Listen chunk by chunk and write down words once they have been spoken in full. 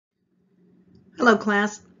Hello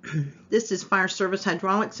class, this is Fire Service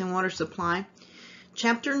Hydraulics and Water Supply,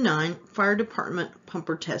 Chapter 9, Fire Department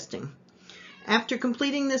Pumper Testing. After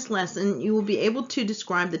completing this lesson, you will be able to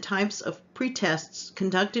describe the types of pretests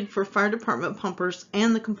conducted for fire department pumpers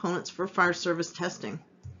and the components for fire service testing.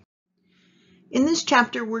 In this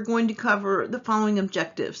chapter, we're going to cover the following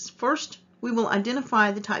objectives. First, we will identify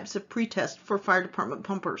the types of pretest for fire department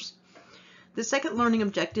pumpers. The second learning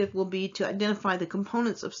objective will be to identify the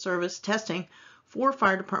components of service testing for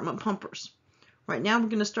fire department pumpers. Right now we're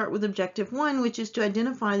going to start with objective 1, which is to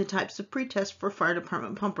identify the types of pretest for fire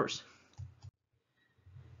department pumpers.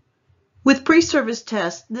 With pre-service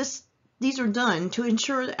tests, these are done to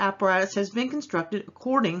ensure the apparatus has been constructed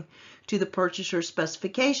according to the purchaser's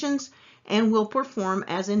specifications and will perform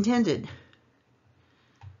as intended.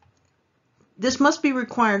 This must be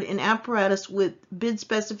required in apparatus with bid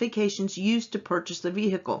specifications used to purchase the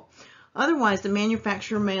vehicle. Otherwise, the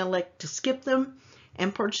manufacturer may elect to skip them,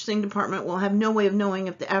 and purchasing department will have no way of knowing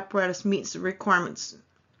if the apparatus meets the requirements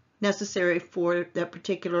necessary for that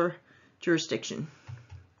particular jurisdiction.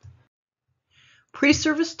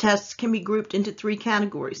 Pre-service tests can be grouped into 3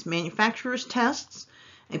 categories: manufacturer's tests,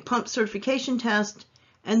 a pump certification test,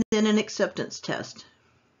 and then an acceptance test.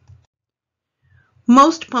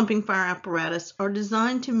 Most pumping fire apparatus are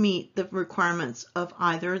designed to meet the requirements of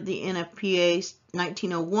either the NFPA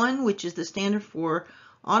 1901, which is the standard for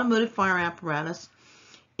automotive fire apparatus,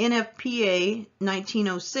 NFPA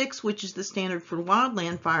 1906, which is the standard for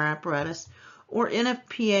wildland fire apparatus, or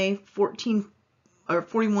NFPA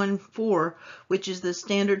 414, which is the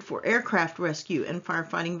standard for aircraft rescue and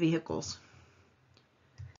firefighting vehicles.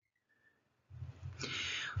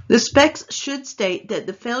 The specs should state that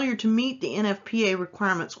the failure to meet the NFPA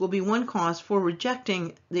requirements will be one cause for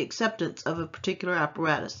rejecting the acceptance of a particular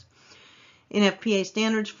apparatus. NFPA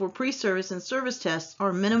standards for pre-service and service tests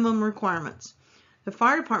are minimum requirements. The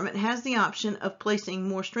fire department has the option of placing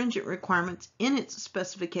more stringent requirements in its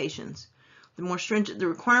specifications. The more stringent the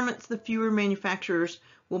requirements, the fewer manufacturers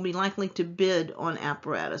will be likely to bid on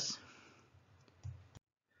apparatus.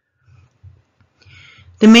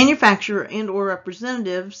 The manufacturer and/or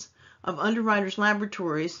representatives of underwriters'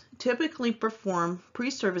 laboratories typically perform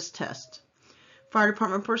pre-service tests. Fire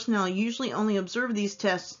department personnel usually only observe these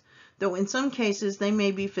tests, though in some cases they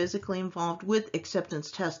may be physically involved with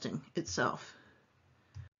acceptance testing itself.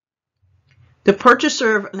 The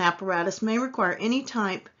purchaser of an apparatus may require any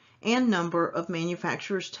type and number of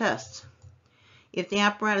manufacturer's tests. If the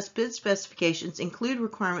apparatus bid specifications include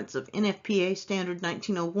requirements of NFPA Standard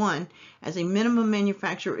 1901, as a minimum,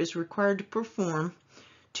 manufacturer is required to perform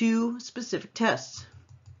 2 specific tests: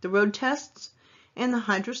 the road tests and the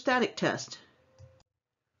hydrostatic test.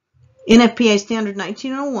 NFPA Standard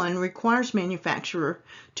 1901 requires manufacturer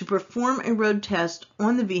to perform a road test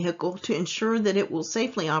on the vehicle to ensure that it will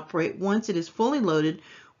safely operate once it is fully loaded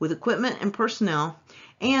with equipment and personnel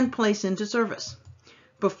and placed into service.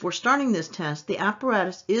 Before starting this test, the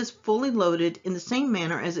apparatus is fully loaded in the same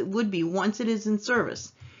manner as it would be once it is in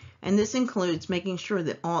service, and this includes making sure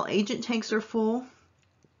that all agent tanks are full,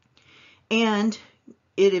 and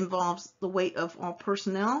it involves the weight of all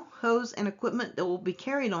personnel, hose, and equipment that will be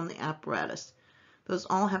carried on the apparatus. Those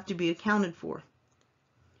all have to be accounted for.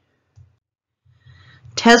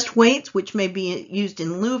 Test weights, which may be used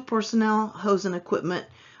in lieu of personnel, hose, and equipment,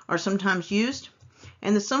 are sometimes used,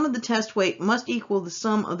 and the sum of the test weight must equal the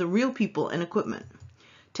sum of the real people and equipment.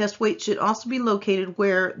 Test weight should also be located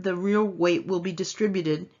where the real weight will be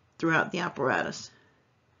distributed throughout the apparatus.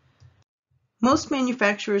 Most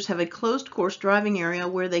manufacturers have a closed course driving area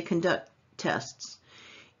where they conduct tests.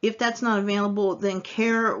 If that's not available, then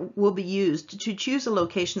care will be used to choose a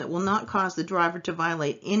location that will not cause the driver to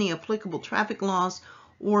violate any applicable traffic laws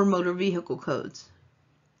or motor vehicle codes.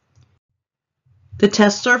 The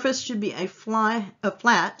test surface should be a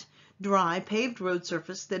flat, dry, paved road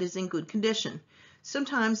surface that is in good condition.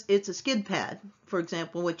 Sometimes it's a skid pad, for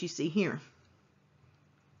example, what you see here.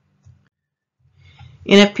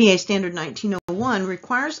 NFPA Standard 1901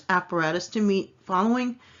 requires apparatus to meet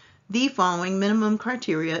the following minimum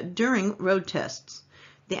criteria during road tests.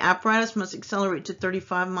 The apparatus must accelerate to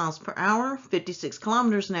 35 miles per hour, 56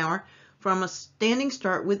 kilometers an hour, from a standing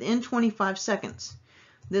start within 25 seconds.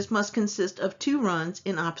 This must consist of 2 runs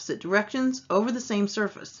in opposite directions over the same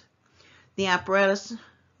surface. The apparatus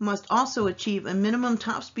must also achieve a minimum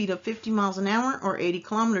top speed of 50 miles an hour or 80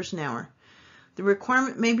 kilometers an hour. The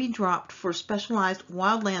requirement may be dropped for specialized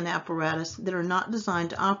wildland apparatus that are not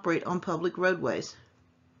designed to operate on public roadways.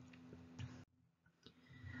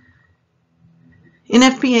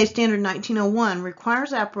 NFPA Standard 1901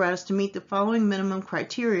 requires apparatus to meet the following minimum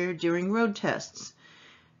criteria during road tests.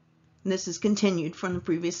 And this is continued from the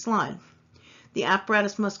previous slide. The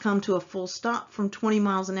apparatus must come to a full stop from 20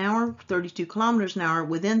 miles an hour, 32 kilometers an hour,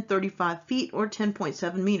 within 35 feet or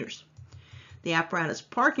 10.7 meters. The apparatus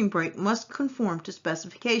parking brake must conform to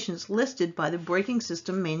specifications listed by the braking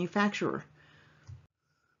system manufacturer.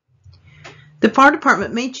 The fire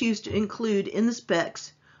department may choose to include in the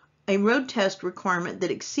specs a road test requirement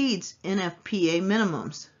that exceeds NFPA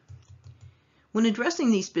minimums. When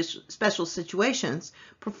addressing these special situations,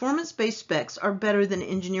 performance-based specs are better than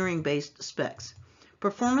engineering-based specs.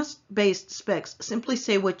 Performance-based specs simply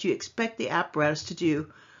say what you expect the apparatus to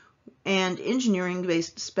do, and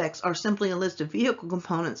engineering-based specs are simply a list of vehicle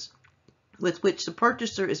components with which the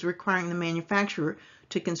purchaser is requiring the manufacturer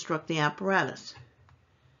to construct the apparatus.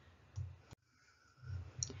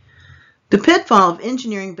 The pitfall of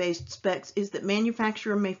engineering-based specs is that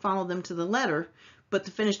manufacturer may follow them to the letter, but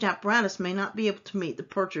the finished apparatus may not be able to meet the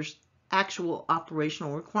purchaser's actual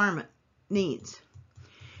operational requirement needs.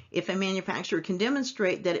 If a manufacturer can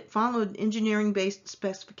demonstrate that it followed engineering-based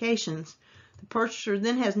specifications, the purchaser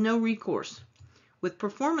then has no recourse. With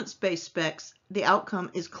performance-based specs, the outcome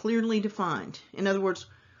is clearly defined. In other words,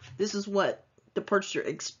 this is what the purchaser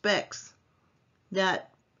expects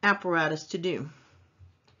that apparatus to do.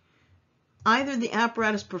 Either the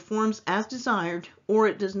apparatus performs as desired or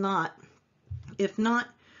it does not. If not,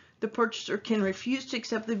 the purchaser can refuse to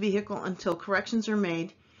accept the vehicle until corrections are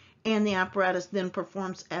made and the apparatus then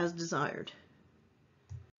performs as desired.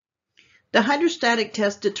 The hydrostatic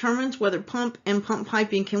test determines whether pump and pump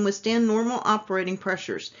piping can withstand normal operating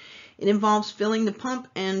pressures. It involves filling the pump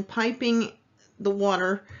and piping the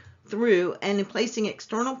water through and placing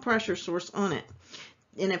external pressure source on it.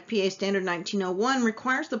 NFPA Standard 1901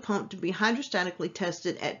 requires the pump to be hydrostatically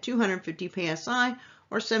tested at 250 psi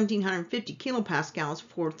or 1750 kilopascals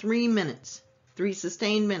for 3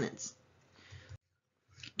 sustained minutes.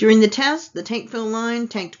 During the test, the tank fill line,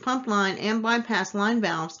 tank to pump line, and bypass line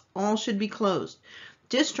valves all should be closed.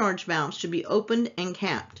 Discharge valves should be opened and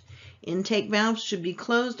capped. Intake valves should be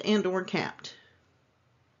closed and or capped.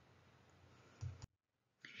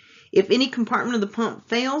 If any compartment of the pump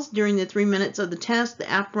fails during the 3 minutes of the test, the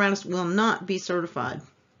apparatus will not be certified.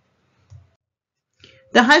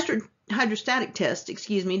 The hydrostatic test,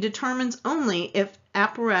 determines only if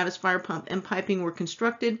apparatus, fire pump, and piping were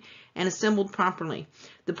constructed and assembled properly.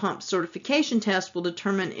 The pump certification test will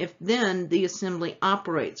determine if then the assembly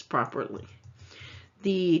operates properly.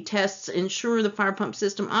 The tests ensure the fire pump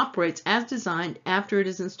system operates as designed after it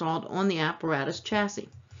is installed on the apparatus chassis.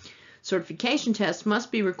 Certification tests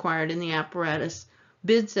must be required in the apparatus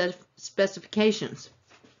bid specifications.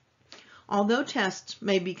 Although tests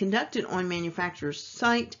may be conducted on manufacturer's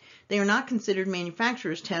site, they are not considered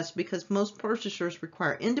manufacturer's tests because most purchasers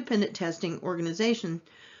require independent testing organizations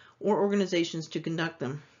to conduct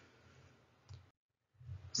them.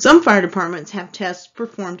 Some fire departments have tests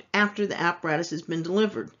performed after the apparatus has been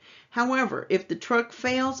delivered. However, if the truck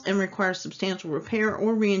fails and requires substantial repair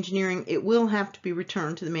or re-engineering, it will have to be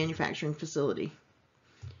returned to the manufacturing facility.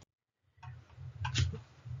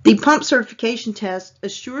 The pump certification test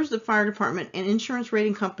assures the fire department and insurance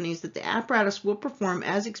rating companies that the apparatus will perform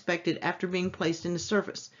as expected after being placed into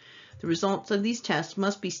service. The results of these tests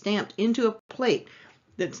must be stamped into a plate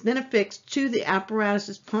that's then affixed to the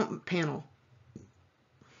apparatus's pump panel.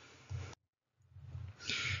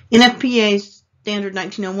 NFPA Standard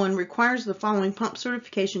 1901 requires the following pump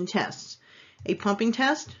certification tests: a pumping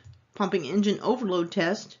test, pumping engine overload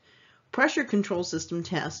test, pressure control system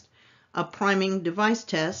test, a priming device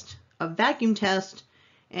test, a vacuum test,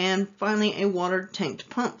 and finally a water tank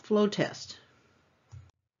pump flow test.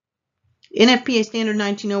 NFPA Standard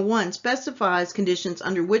 1901 specifies conditions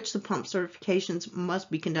under which the pump certifications must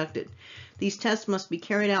be conducted. These tests must be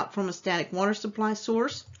carried out from a static water supply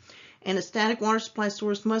source, and a static water supply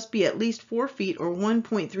source must be at least 4 feet or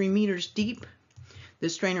 1.3 meters deep. The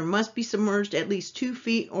strainer must be submerged at least 2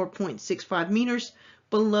 feet or 0.65 meters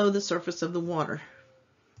below the surface of the water.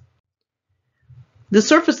 The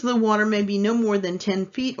surface of the water may be no more than 10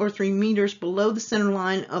 feet or 3 meters below the center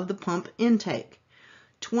line of the pump intake.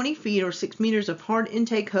 20 feet or 6 meters of hard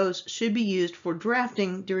intake hose should be used for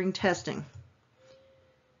drafting during testing.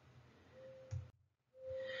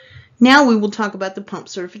 Now we will talk about the pump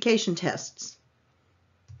certification tests.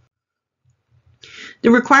 The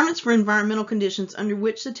requirements for environmental conditions under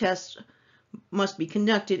which the tests must be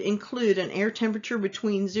conducted include an air temperature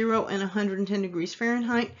between 0 and 110 degrees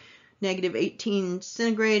Fahrenheit, -18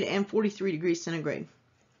 centigrade, and 43 degrees centigrade.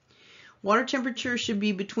 Water temperature should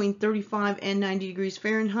be between 35 and 90 degrees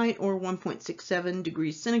Fahrenheit, or 1.67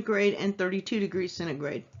 degrees centigrade and 32 degrees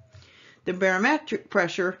centigrade. The barometric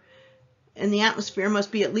pressure and the atmosphere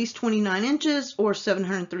must be at least 29 inches or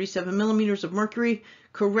 737 millimeters of mercury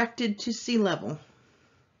corrected to sea level.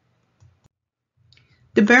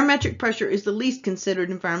 The barometric pressure is the least considered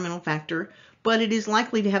environmental factor, but it is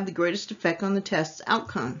likely to have the greatest effect on the test's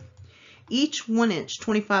outcome. Each 1-inch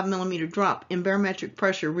 25 millimeter drop in barometric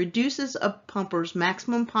pressure reduces a pumper's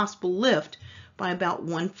maximum possible lift by about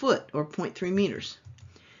 1 foot or 0.3 meters.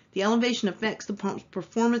 The elevation affects the pump's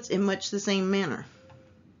performance in much the same manner.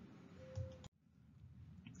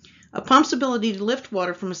 A pump's ability to lift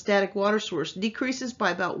water from a static water source decreases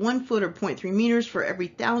by about 1 foot or 0.3 meters for every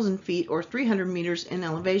 1,000 feet or 300 meters in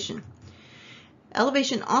elevation.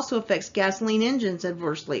 Elevation also affects gasoline engines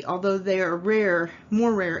adversely, although they are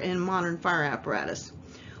more rare in modern fire apparatus.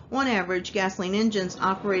 On average, gasoline engines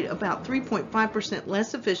operate about 3.5%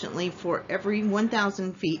 less efficiently for every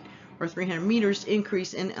 1,000 feet or 300 meters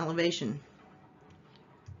increase in elevation.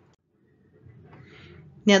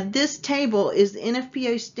 Now, this table is the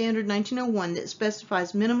NFPA Standard 1901 that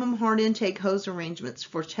specifies minimum hard intake hose arrangements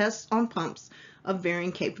for tests on pumps of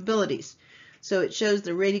varying capabilities. So it shows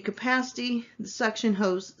the rated capacity, the suction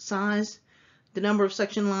hose size, the number of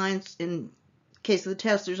suction lines. In case of the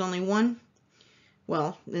test, there's only one.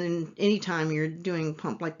 Well, in any time you're doing a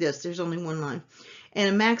pump like this, there's only one line.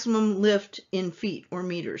 And a maximum lift in feet or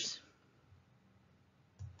meters.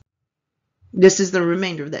 This is the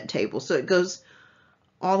remainder of that table. So it goes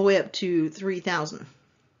all the way up to 3,000.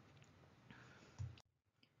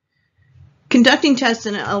 Conducting tests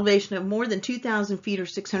in an elevation of more than 2,000 feet or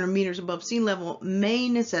 600 meters above sea level may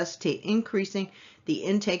necessitate increasing the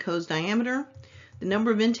intake hose diameter, the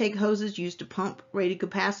number of intake hoses used to pump rated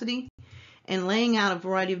capacity, and laying out a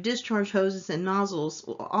variety of discharge hoses and nozzles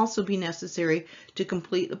will also be necessary to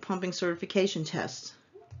complete the pumping certification tests.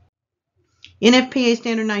 NFPA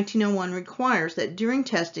Standard 1901 requires that during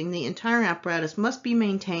testing, the entire apparatus must be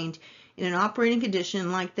maintained in an operating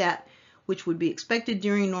condition like that which would be expected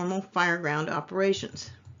during normal fireground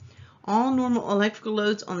operations. All normal electrical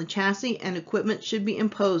loads on the chassis and equipment should be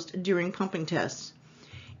imposed during pumping tests.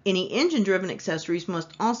 Any engine-driven accessories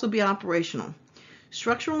must also be operational.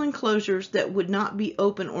 Structural enclosures that would not be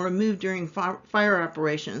open or removed during fire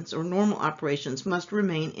operations or normal operations must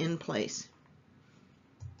remain in place.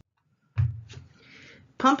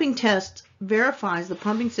 Pumping test verifies the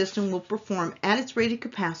pumping system will perform at its rated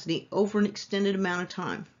capacity over an extended amount of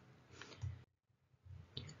time.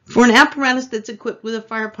 For an apparatus that's equipped with a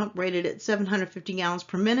fire pump rated at 750 gallons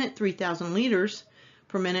per minute, 3,000 liters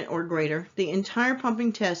per minute or greater, the entire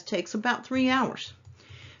pumping test takes about 3 hours.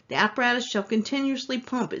 The apparatus shall continuously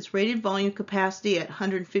pump its rated volume capacity at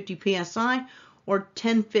 150 psi or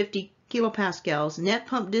 1050 kilopascals net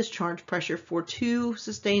pump discharge pressure for 2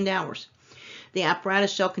 sustained hours. The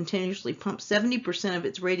apparatus shall continuously pump 70% of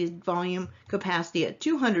its rated volume capacity at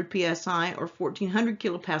 200 psi or 1400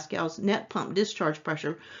 kilopascals net pump discharge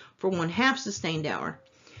pressure for 1/2 sustained hour.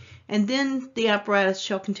 And then the apparatus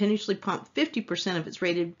shall continuously pump 50% of its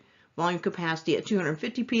rated volume capacity at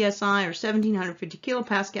 250 psi or 1750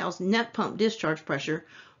 kilopascals net pump discharge pressure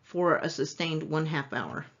for a sustained 1/2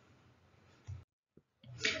 hour.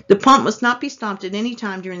 The pump must not be stopped at any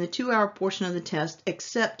time during the 2-hour portion of the test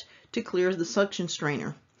except to clear the suction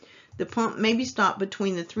strainer. The pump may be stopped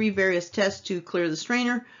between the 3 various tests to clear the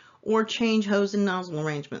strainer or change hose and nozzle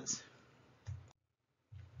arrangements.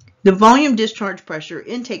 The volume discharge pressure,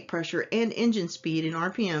 intake pressure, and engine speed in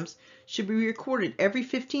RPMs should be recorded every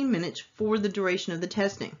 15 minutes for the duration of the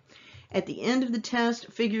testing. At the end of the test,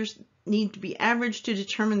 figures need to be averaged to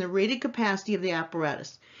determine the rated capacity of the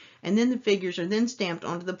apparatus, and then the figures are then stamped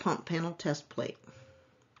onto the pump panel test plate.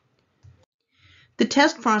 The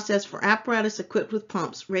test process for apparatus equipped with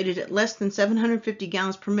pumps rated at less than 750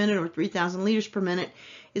 gallons per minute or 3,000 liters per minute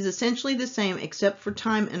is essentially the same except for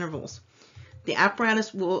time intervals. The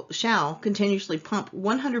apparatus shall continuously pump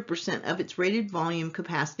 100% of its rated volume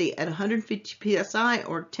capacity at 150 psi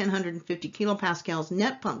or 1050 kilopascals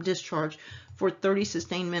net pump discharge for 30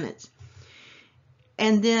 sustained minutes.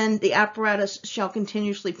 And then the apparatus shall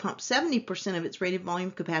continuously pump 70% of its rated volume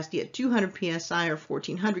capacity at 200 psi or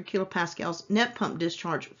 1400 kilopascals net pump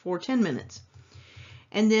discharge for 10 minutes.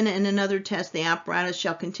 And then in another test, the apparatus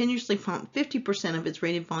shall continuously pump 50% of its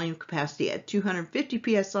rated volume capacity at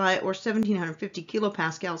 250 psi or 1750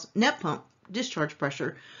 kilopascals net pump discharge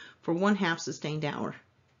pressure for 1/2 sustained hour.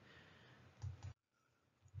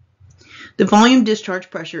 The volume discharge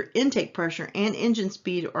pressure, intake pressure, and engine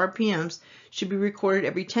speed or RPMs should be recorded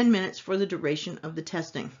every 10 minutes for the duration of the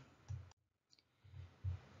testing.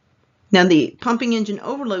 Now, the pumping engine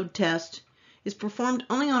overload test is performed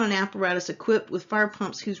only on an apparatus equipped with fire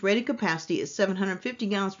pumps whose rated capacity is 750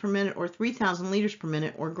 gallons per minute or 3,000 liters per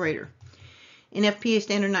minute or greater. NFPA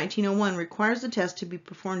Standard 1901 requires the test to be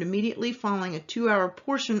performed immediately following a 2-hour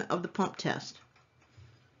portion of the pump test.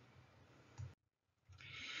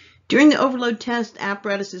 During the overload test,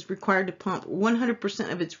 apparatus is required to pump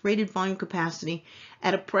 100% of its rated volume capacity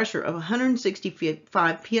at a pressure of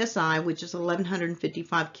 165 psi, which is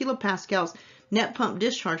 1155 kilopascals net pump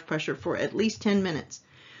discharge pressure for at least 10 minutes.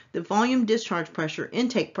 The volume, discharge pressure,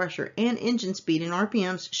 intake pressure, and engine speed in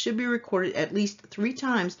RPMs should be recorded at least 3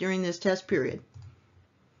 times during this test period.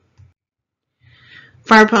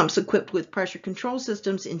 Fire pumps equipped with pressure control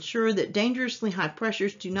systems ensure that dangerously high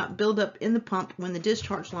pressures do not build up in the pump when the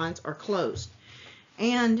discharge lines are closed,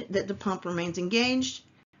 and that the pump remains engaged.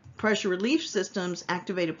 Pressure relief systems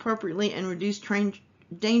activate appropriately and reduce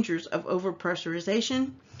dangers of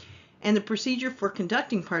overpressurization. And the procedure for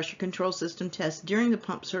conducting pressure control system tests during the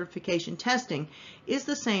pump certification testing is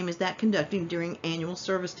the same as that conducted during annual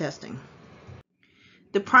service testing.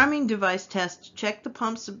 The priming device test checks the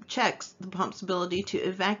pump's ability to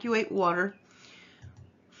evacuate water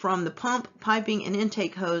from the pump, piping, and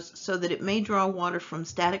intake hose so that it may draw water from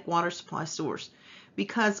static water supply source.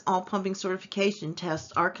 Because all pumping certification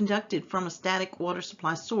tests are conducted from a static water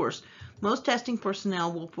supply source, most testing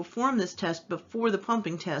personnel will perform this test before the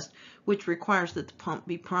pumping test, which requires that the pump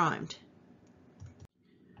be primed.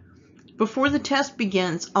 Before the test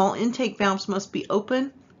begins, all intake valves must be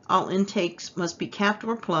open, all intakes must be capped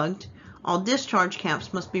or plugged, all discharge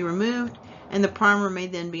caps must be removed, and the primer may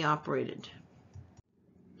then be operated.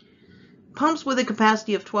 Pumps with a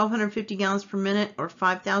capacity of 1,250 gallons per minute or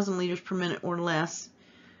 5,000 liters per minute or less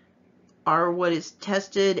are what is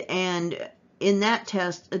tested, and in that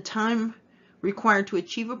test, a time required to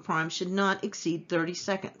achieve a prime should not exceed 30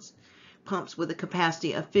 seconds. Pumps with a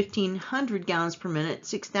capacity of 1,500 gallons per minute,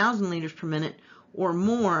 6,000 liters per minute, or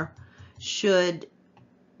more should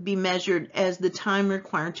be measured as the time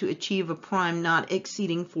required to achieve a prime not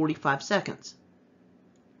exceeding 45 seconds.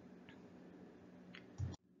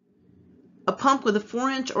 A pump with a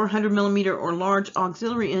 4-inch or 100 millimeter or large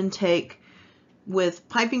auxiliary intake with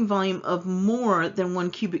piping volume of more than 1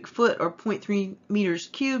 cubic foot or 0.3 meters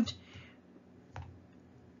cubed,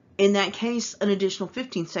 in that case, an additional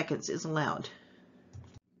 15 seconds is allowed.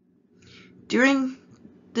 During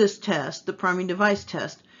this test, the priming device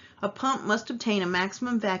test, a pump must obtain a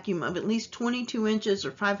maximum vacuum of at least 22 inches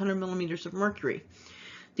or 500 millimeters of mercury.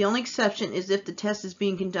 The only exception is if the test is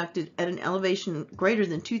being conducted at an elevation greater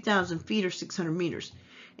than 2,000 feet or 600 meters.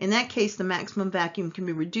 In that case, the maximum vacuum can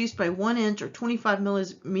be reduced by 1 inch or 25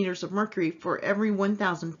 millimeters of mercury for every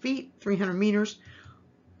 1,000 feet, 300 meters,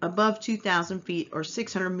 above 2,000 feet or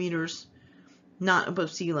 600 meters, not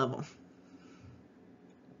above sea level.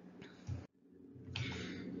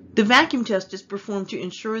 The vacuum test is performed to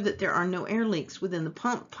ensure that there are no air leaks within the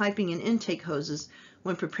pump, piping, and intake hoses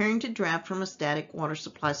when preparing to draft from a static water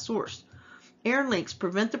supply source. Air leaks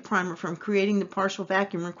prevent the primer from creating the partial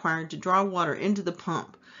vacuum required to draw water into the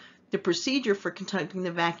pump. The procedure for conducting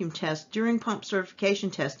the vacuum test during pump certification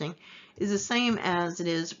testing is the same as it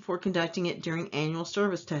is for conducting it during annual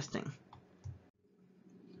service testing.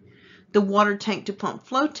 The water tank to pump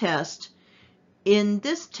flow test. In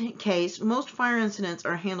this case, most fire incidents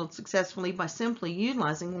are handled successfully by simply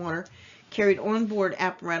utilizing water carried on board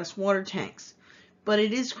apparatus water tanks. But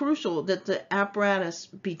it is crucial that the apparatus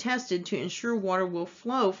be tested to ensure water will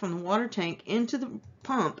flow from the water tank into the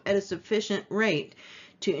pump at a sufficient rate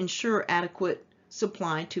to ensure adequate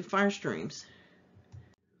supply to fire streams.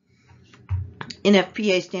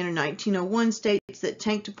 NFPA Standard 1901 states that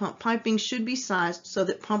tank to pump piping should be sized so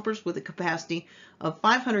that pumpers with a capacity of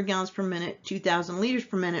 500 gallons per minute, 2,000 liters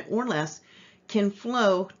per minute or less can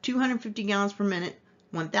flow 250 gallons per minute,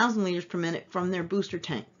 1,000 liters per minute from their booster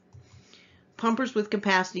tank. Pumpers with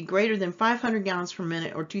capacity greater than 500 gallons per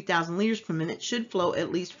minute or 2,000 liters per minute should flow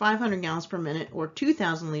at least 500 gallons per minute or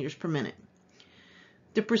 2,000 liters per minute.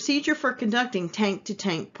 The procedure for conducting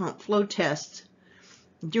tank-to-tank pump flow tests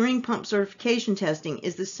during pump certification testing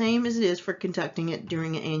is the same as it is for conducting it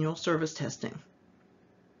during annual service testing.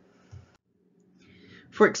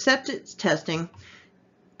 For acceptance testing,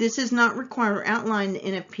 this is not required or outlined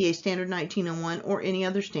in NFPA Standard 1901 or any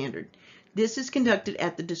other standard. This is conducted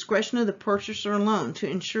at the discretion of the purchaser alone to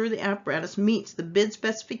ensure the apparatus meets the bid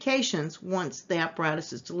specifications once the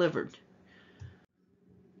apparatus is delivered.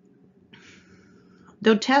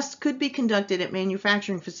 Though tests could be conducted at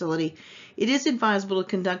manufacturing facility, it is advisable to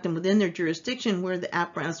conduct them within their jurisdiction where the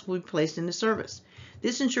apparatus will be placed into service.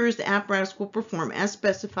 This ensures the apparatus will perform as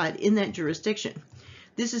specified in that jurisdiction.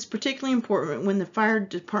 This is particularly important when the fire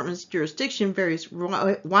department's jurisdiction varies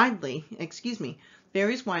widely,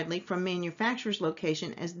 varies widely from manufacturer's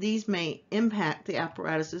location, as these may impact the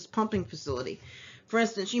apparatus's pumping facility. For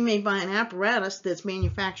instance, you may buy an apparatus that's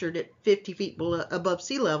manufactured at 50 feet above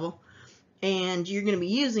sea level, and you're going to be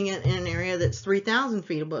using it in an area that's 3,000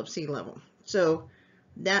 feet above sea level. So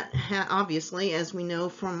that obviously, as we know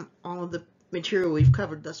from all of the material we've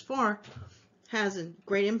covered thus far, has a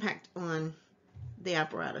great impact on the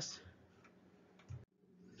apparatus.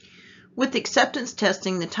 With acceptance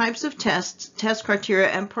testing, the types of tests, test criteria,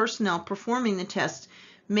 and personnel performing the tests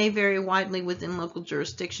may vary widely within local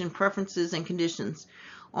jurisdiction preferences and conditions.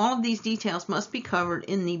 All of these details must be covered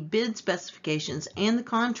in the bid specifications and the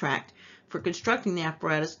contract for constructing the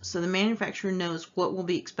apparatus, so the manufacturer knows what will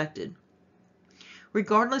be expected.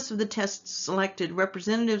 Regardless of the tests selected,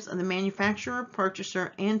 representatives of the manufacturer,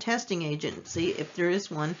 purchaser, and testing agency, if there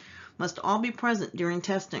is one, must all be present during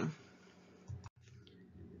testing.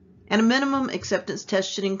 At a minimum, acceptance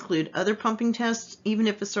tests should include other pumping tests, even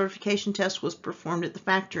if a certification test was performed at the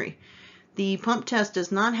factory. The pump test does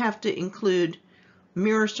not have to include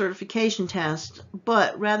mirror certification tests,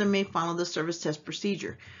 but rather may follow the service test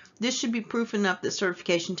procedure. This should be proof enough that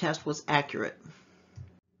certification test was accurate.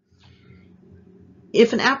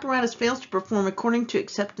 If an apparatus fails to perform according to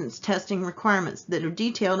acceptance testing requirements that are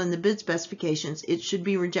detailed in the bid specifications, it should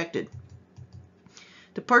be rejected.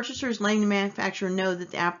 The purchaser is letting the manufacturer know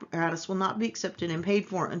that the apparatus will not be accepted and paid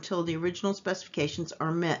for until the original specifications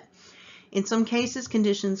are met. In some cases,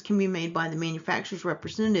 conditions can be made by the manufacturer's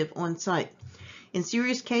representative on site. In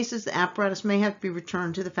serious cases, the apparatus may have to be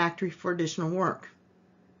returned to the factory for additional work.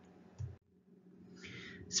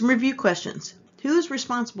 Some review questions. Who is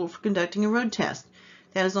responsible for conducting a road test?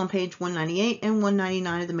 That is on page 198 and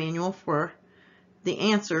 199 of the manual for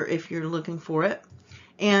the answer if you're looking for it.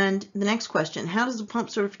 And the next question, how does a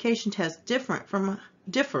pump certification test differ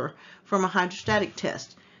from a hydrostatic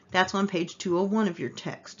test? That's on page 201 of your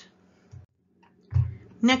text.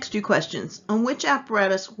 Next two questions. On which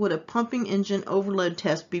apparatus would a pumping engine overload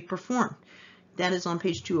test be performed? That is on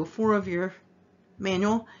page 204 of your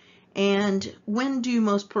manual. And when do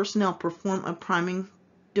most personnel perform a priming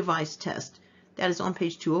device test? That is on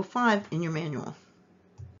page 205 in your manual.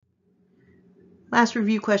 Last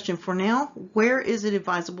review question for now. Where is it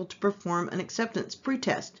advisable to perform an acceptance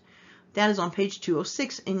pretest? That is on page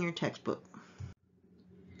 206 in your textbook.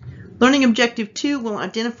 Learning Objective 2 will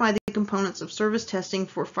identify the components of service testing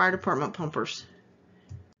for fire department pumpers.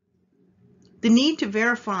 The need to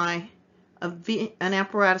verify an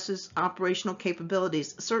apparatus's operational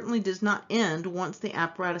capabilities certainly does not end once the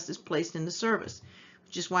apparatus is placed into service,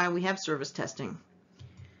 which is why we have service testing.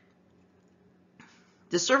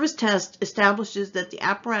 The service test establishes that the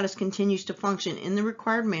apparatus continues to function in the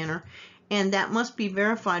required manner, and that must be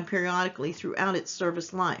verified periodically throughout its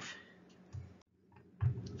service life.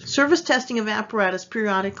 Service testing of apparatus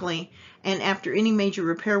periodically and after any major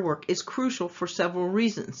repair work is crucial for several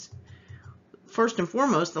reasons. First and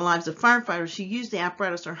foremost, the lives of firefighters who use the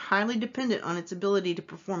apparatus are highly dependent on its ability to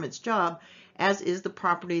perform its job, as is the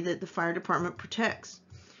property that the fire department protects.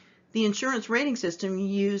 The insurance rating system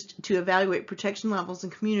used to evaluate protection levels in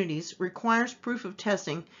communities requires proof of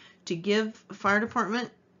testing to give fire department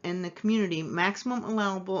and the community maximum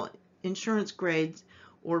allowable insurance grades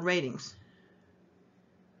or ratings.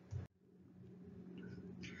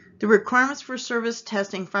 The requirements for service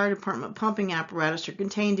testing fire department pumping apparatus are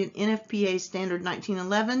contained in NFPA Standard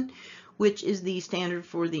 1911, which is the standard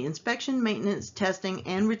for the inspection, maintenance, testing,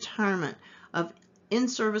 and retirement of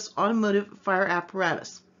in-service automotive fire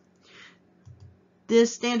apparatus.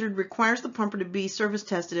 This standard requires the pumper to be service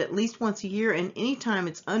tested at least once a year and any time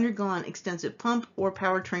it's undergone extensive pump or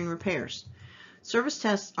powertrain repairs. Service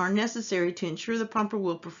tests are necessary to ensure the pumper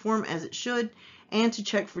will perform as it should and to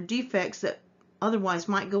check for defects that otherwise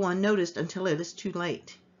might go unnoticed until it is too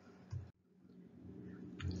late.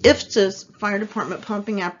 IFTA's Fire Department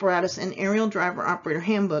Pumping Apparatus and Aerial Driver Operator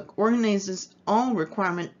Handbook organizes all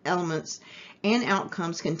requirement elements and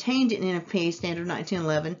outcomes contained in NFPA Standard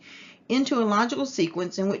 1911 into a logical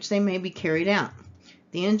sequence in which they may be carried out.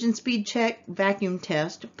 The engine speed check, vacuum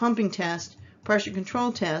test, pumping test, pressure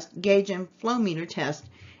control test, gauge and flow meter test,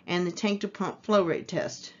 and the tank to pump flow rate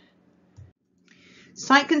test.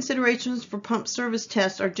 Site considerations for pump service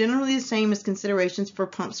tests are generally the same as considerations for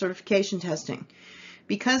pump certification testing.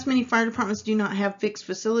 Because many fire departments do not have fixed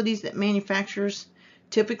facilities that manufacturers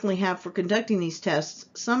typically have for conducting these tests,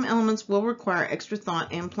 some elements will require extra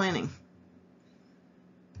thought and planning.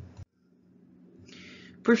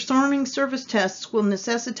 Performing service tests will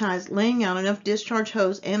necessitize laying out enough discharge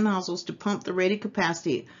hose and nozzles to pump the rated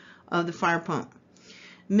capacity of the fire pump.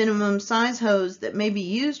 Minimum size hose that may be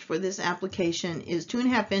used for this application is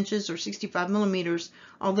 2.5 inches or 65 millimeters,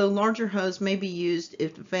 although larger hose may be used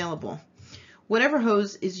if available. Whatever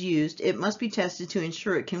hose is used, it must be tested to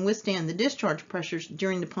ensure it can withstand the discharge pressures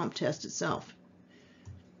during the pump test itself.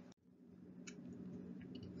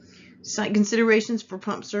 Site considerations for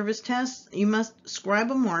pump service tests. You must scribe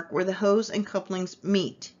a mark where the hose and couplings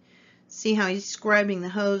meet. See how he's scribing the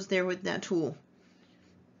hose there with that tool.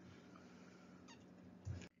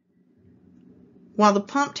 While the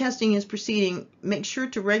pump testing is proceeding, make sure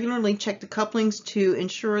to regularly check the couplings to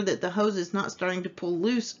ensure that the hose is not starting to pull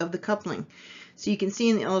loose of the coupling. So you can see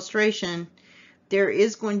in the illustration, there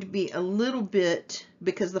is going to be a little bit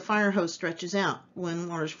because the fire hose stretches out when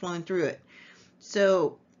water is flowing through it.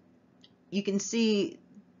 So you can see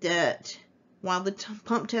that while the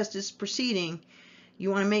pump test is proceeding,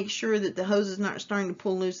 you want to make sure that the hose is not starting to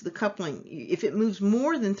pull loose of the coupling. If it moves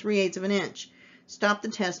more than 3/8 of an inch, stop the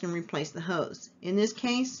test and replace the hose. In this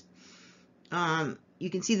case, you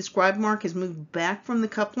can see the scribe mark has moved back from the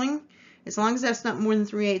coupling. As long as that's not more than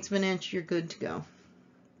 3/8 of an inch, you're good to go.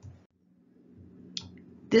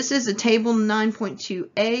 This is a table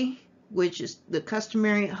 9.2a, which is the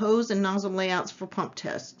customary hose and nozzle layouts for pump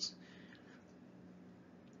tests.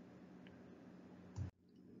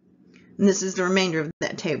 And this is the remainder of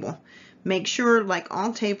that table. Make sure, like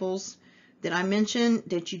all tables that I mentioned,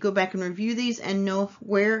 that you go back and review these and know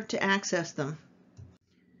where to access them.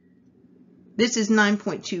 This is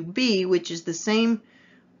 9.2b, which is the same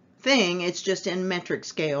thing, it's just in metric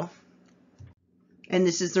scale. And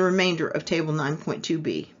this is the remainder of table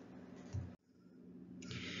 9.2b.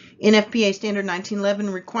 NFPA Standard 1911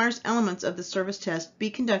 requires elements of the service test be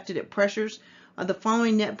conducted at pressures of the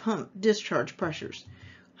following net pump discharge pressures: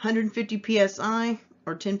 150 psi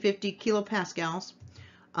or 1050 kilopascals,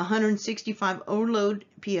 165 overload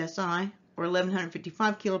psi or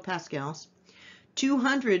 1155 kilopascals,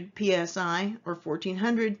 200 psi or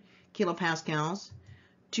 1400 kilopascals,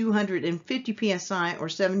 250 psi or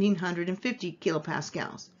 1750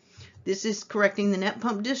 kilopascals. This is correcting the net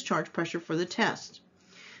pump discharge pressure for the test.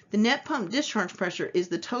 The net pump discharge pressure is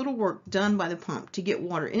the total work done by the pump to get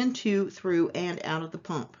water into, through, and out of the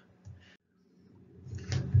pump.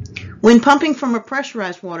 When pumping from a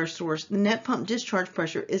pressurized water source, the net pump discharge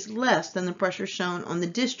pressure is less than the pressure shown on the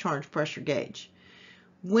discharge pressure gauge.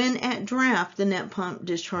 When at draft, the net pump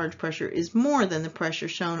discharge pressure is more than the pressure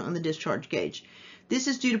shown on the discharge gauge. This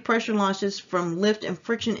is due to pressure losses from lift and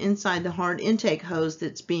friction inside the hard intake hose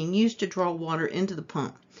that's being used to draw water into the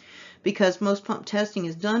pump. Because most pump testing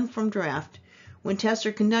is done from draft, when tests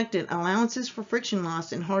are conducted, allowances for friction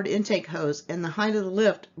loss in hard intake hose and the height of the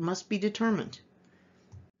lift must be determined.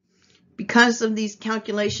 Because of these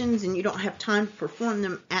calculations and you don't have time to perform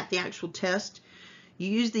them at the actual test, you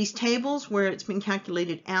use these tables where it's been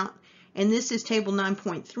calculated out, and this is table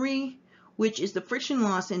 9.3, which is the friction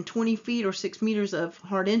loss in 20 feet or 6 meters of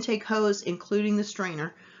hard intake hose, including the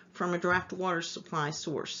strainer, from a draft water supply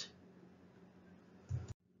source.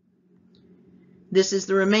 This is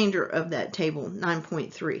the remainder of that table,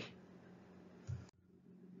 9.3.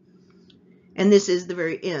 And this is the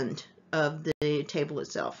very end of the table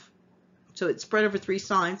itself. So it's spread over 3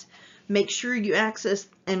 slides. Make sure you access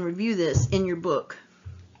and review this in your book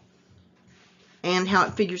and how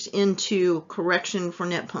it figures into correction for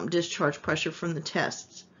net pump discharge pressure from the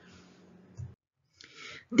tests.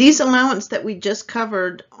 These allowances that we just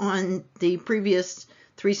covered on the previous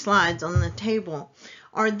 3 slides on the table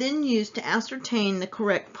are then used to ascertain the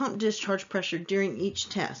correct pump discharge pressure during each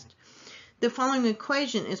test. The following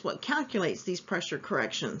equation is what calculates these pressure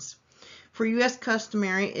corrections. For U.S.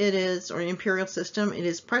 customary, it is, or imperial system, it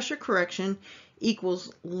is pressure correction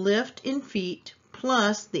equals lift in feet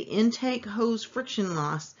plus the intake hose friction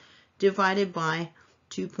loss divided by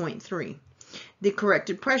 2.3. The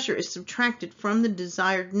corrected pressure is subtracted from the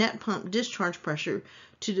desired net pump discharge pressure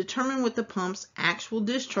to determine what the pump's actual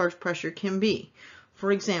discharge pressure can be.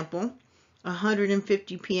 For example,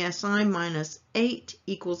 150 psi minus 8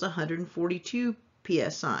 equals 142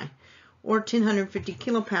 psi. Or 1050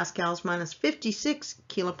 kilopascals minus 56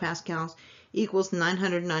 kilopascals equals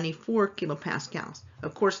 994 kilopascals.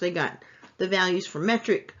 Of course, they got the values for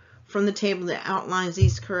metric from the table that outlines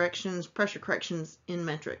these corrections, pressure corrections in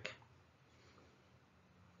metric.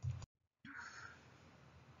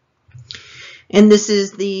 And this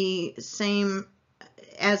is the same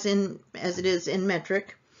as it is in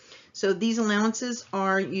metric. So these allowances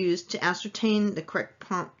are used to ascertain the correct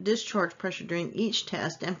pump discharge pressure during each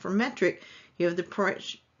test. And for metric, you have the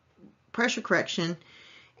pressure correction,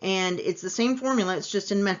 and it's the same formula, it's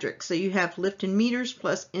just in metric. So you have lift in meters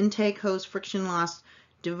plus intake hose friction loss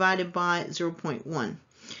divided by 0.1.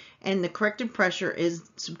 and the corrected pressure is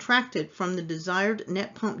subtracted from the desired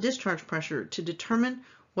net pump discharge pressure to determine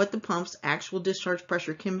what the pump's actual discharge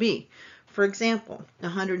pressure can be. For example,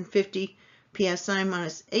 150 psi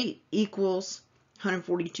minus 8 equals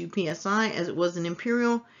 142 psi, as it was in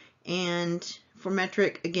imperial, and for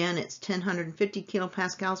metric, again, it's 1,050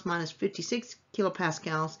 kilopascals minus 56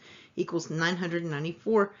 kilopascals equals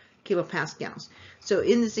 994 kilopascals. So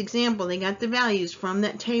in this example, they got the values from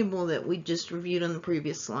that table that we just reviewed on the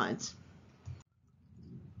previous slides.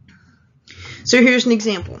 So here's an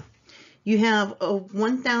example. You have a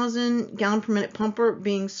 1,000 gallon per minute pumper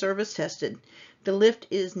being service tested. The lift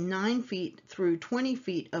is 9 feet through 20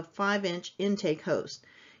 feet of 5-inch intake hose.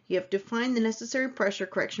 You have to find the necessary pressure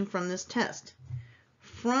correction from this test.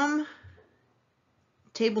 From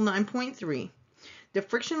table 9.3, the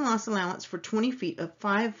friction loss allowance for 20 feet of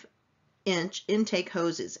 5-inch intake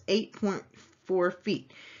hose is 8.4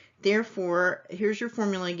 feet. Therefore, here's your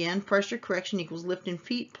formula again. Pressure correction equals lift in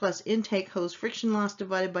feet plus intake hose friction loss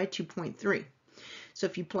divided by 2.3. So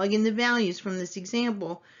if you plug in the values from this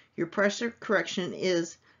example, your pressure correction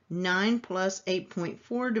is 9 plus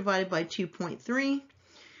 8.4 divided by 2.3.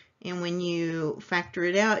 And when you factor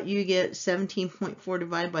it out, you get 17.4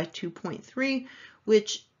 divided by 2.3,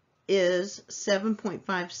 which is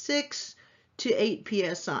 7.56 to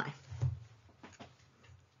 8 psi.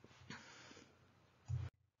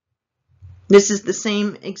 This is the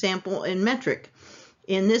same example in metric.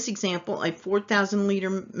 In this example, a 4,000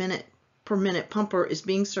 liter per minute pumper is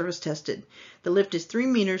being service tested. The lift is 3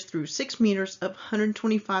 meters through 6 meters of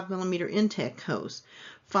 125 millimeter intake hose.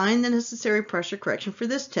 Find the necessary pressure correction for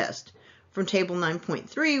this test. From table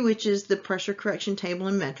 9.3, which is the pressure correction table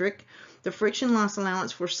in metric, the friction loss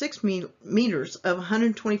allowance for 6 meters of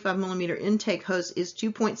 125 millimeter intake hose is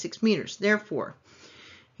 2.6 meters. Therefore,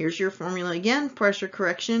 here's your formula again. Pressure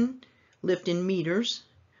correction, lift in meters,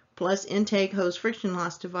 plus intake hose friction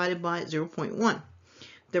loss divided by 0.1.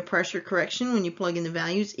 The pressure correction, when you plug in the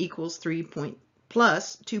values, equals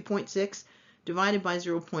plus 2.6 divided by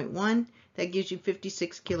 0.1. That gives you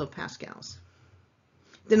 56 kilopascals.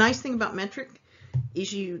 The nice thing about metric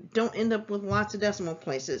is you don't end up with lots of decimal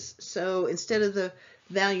places. So instead of the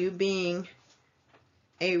value being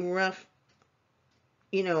a rough,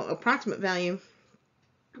 approximate value,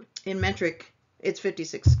 in metric, it's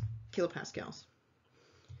 56 kilopascals.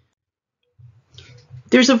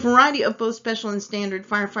 There's a variety of both special and standard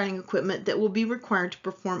firefighting equipment that will be required to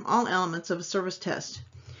perform all elements of a service test.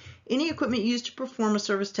 Any equipment used to perform a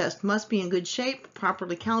service test must be in good shape,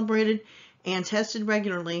 properly calibrated, and tested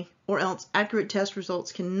regularly, or else accurate test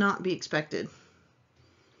results cannot be expected.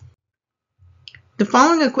 The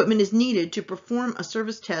following equipment is needed to perform a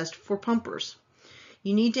service test for pumpers.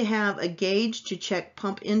 You need to have a gauge to check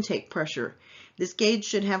pump intake pressure. This gauge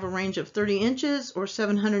should have a range of 30 inches or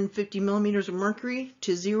 750 millimeters of mercury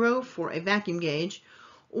to 0 for a vacuum gauge,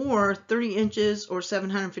 or 30 inches or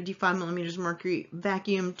 755 millimeters of mercury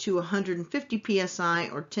vacuum to 150 psi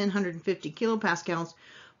or 1,050 kilopascals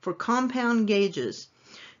for compound gauges.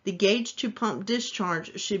 The gauge to pump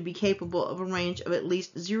discharge should be capable of a range of at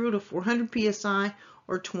least 0 to 400 psi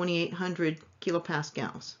or 2,800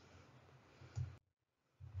 kilopascals.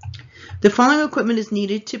 The following equipment is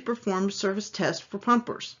needed to perform service tests for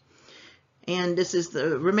pumpers. And this is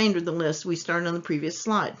the remainder of the list we started on the previous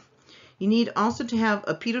slide. You need also to have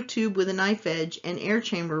a pitot tube with a knife edge and air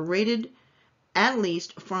chamber rated at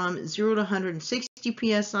least from 0 to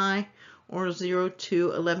 160 psi or 0 to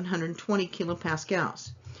 1120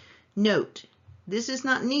 kilopascals. Note, this is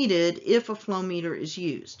not needed if a flow meter is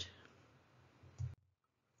used.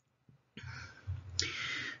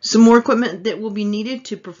 Some more equipment that will be needed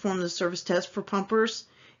to perform the service test for pumpers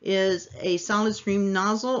is a solid stream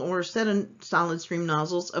nozzle or a set of solid stream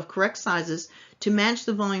nozzles of correct sizes to match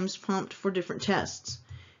the volumes pumped for different tests.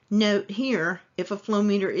 Note here, if a flow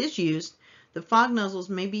meter is used, the fog nozzles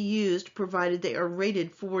may be used provided they are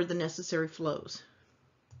rated for the necessary flows.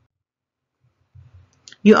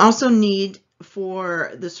 You also need,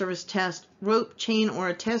 for the service test, rope, chain, or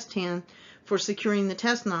a test hand for securing the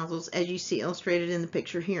test nozzles, as you see illustrated in the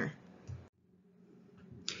picture here.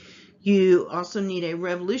 You also need a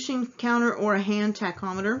revolution counter or a hand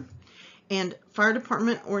tachometer, and fire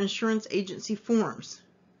department or insurance agency forms.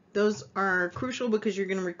 Those are crucial because you're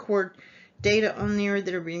going to record data on there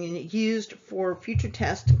that are being used for future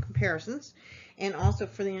tests and comparisons, and also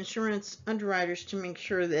for the insurance underwriters to make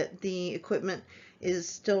sure that the equipment is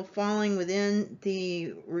still falling within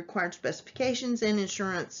the required specifications and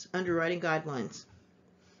insurance underwriting guidelines.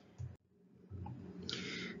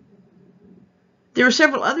 There are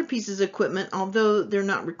several other pieces of equipment, although they're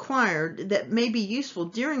not required, that may be useful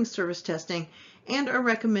during service testing and are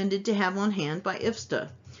recommended to have on hand by IFSTA.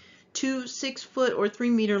 Two 6-foot or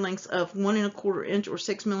 3-meter lengths of 1 1/4 inch or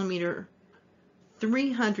 6 millimeter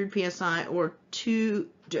 300 psi or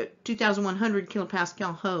 2,100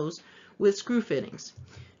 kilopascal hose with screw fittings.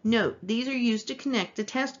 Note, these are used to connect the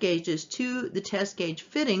test gauges to the test gauge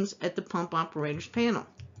fittings at the pump operator's panel.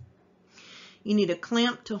 You need a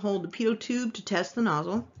clamp to hold the pitot tube to test the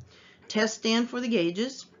nozzle, test stand for the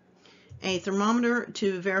gauges, a thermometer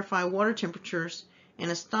to verify water temperatures,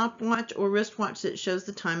 and a stopwatch or wristwatch that shows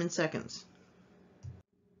the time in seconds.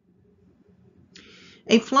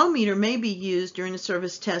 A flow meter may be used during a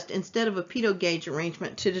service test instead of a pitot gauge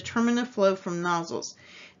arrangement to determine the flow from nozzles.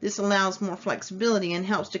 This allows more flexibility and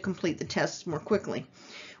helps to complete the tests more quickly.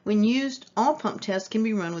 When used, all pump tests can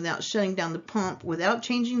be run without shutting down the pump, without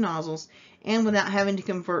changing nozzles, and without having to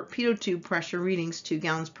convert pitot tube pressure readings to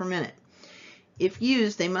gallons per minute. If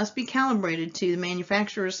used, they must be calibrated to the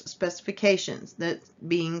manufacturer's specifications, that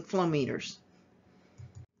being flow meters.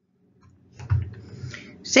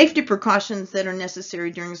 Safety precautions that are necessary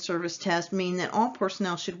during a service test mean that all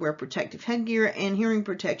personnel should wear protective headgear and hearing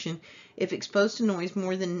protection if exposed to noise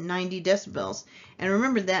more than 90 decibels. And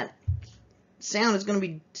remember that sound is going to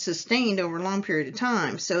be sustained over a long period of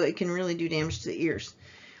time, so it can really do damage to the ears.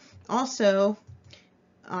 Also,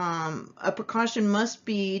 a precaution must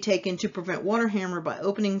be taken to prevent water hammer by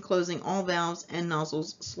opening and closing all valves and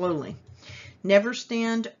nozzles slowly. Never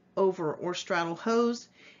stand over or straddle hose,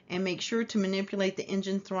 and make sure to manipulate the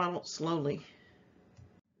engine throttle slowly.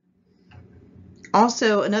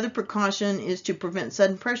 Also, another precaution is to prevent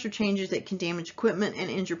sudden pressure changes that can damage equipment and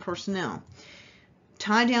injure personnel.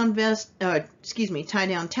 Tie down test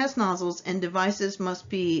nozzles and devices must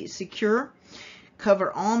be secure.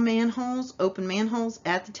 Cover all manholes, open manholes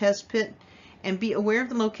at the test pit, and be aware of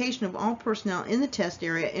the location of all personnel in the test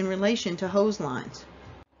area in relation to hose lines.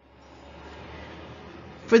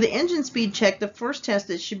 For the engine speed check, the first test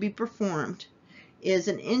that should be performed is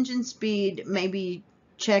an engine speed may be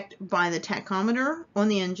checked by the tachometer on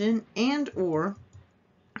the engine and or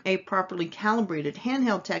a properly calibrated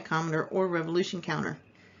handheld tachometer or revolution counter.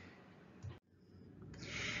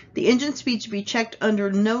 The engine speed should be checked under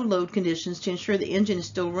no load conditions to ensure the engine is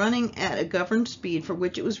still running at a governed speed for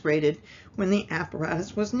which it was rated when the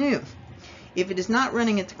apparatus was new. If it is not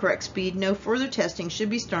running at the correct speed, no further testing should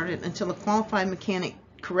be started until a qualified mechanic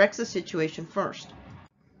corrects the situation first.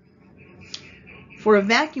 For a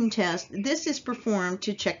vacuum test, this is performed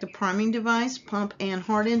to check the priming device, pump, and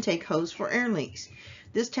hard intake hose for air leaks.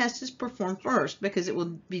 This test is performed first because it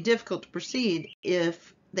will be difficult to proceed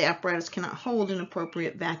if the apparatus cannot hold an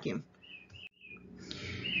appropriate vacuum.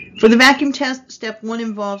 For the vacuum test, step 1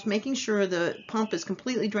 involves making sure the pump is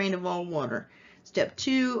completely drained of all water. Step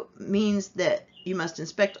 2 means that you must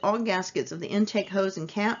inspect all gaskets of the intake hose and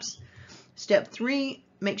caps. Step 3,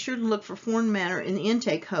 make sure to look for foreign matter in the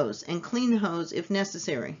intake hose and clean the hose if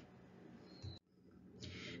necessary.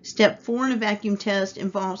 Step 4 in a vacuum test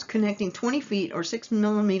involves connecting 20 feet or 6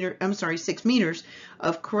 meters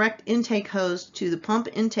of correct intake hose to the pump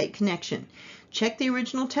intake connection. Check the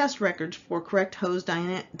original test records for correct hose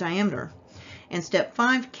diameter. And step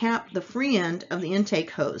 5, cap the free end of the intake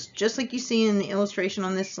hose, just like you see in the illustration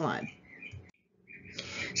on this slide.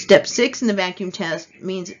 Step 6 in the vacuum test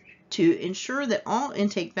means to ensure that all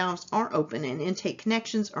intake valves are open and intake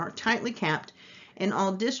connections are tightly capped and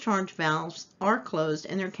all discharge valves are closed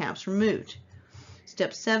and their caps removed.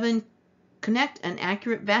 Step 7, connect an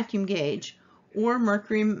accurate vacuum gauge or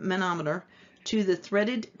mercury manometer to the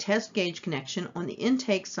threaded test gauge connection on the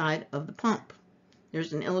intake side of the pump.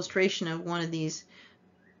 There's an illustration of one of these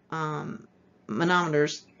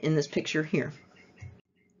manometers in this picture here.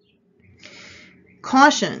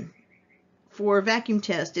 Caution. For a vacuum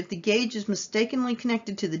test, if the gauge is mistakenly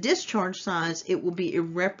connected to the discharge size, it will be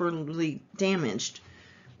irreparably damaged.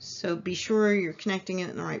 So be sure you're connecting it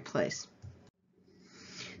in the right place.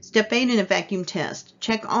 Step 8 in a vacuum test.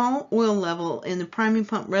 Check all oil level in the priming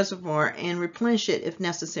pump reservoir and replenish it if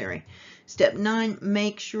necessary. Step 9,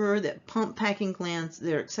 make sure that pump packing glands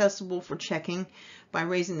that are accessible for checking by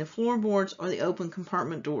raising the floorboards or the open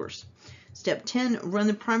compartment doors. Step 10, run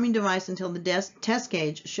the priming device until the test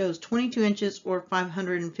gauge shows 22 inches or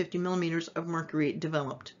 550 millimeters of mercury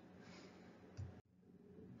developed.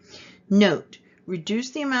 Note,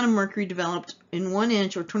 reduce the amount of mercury developed in 1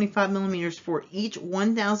 inch or 25 millimeters for each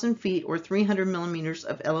 1,000 feet or 300 millimeters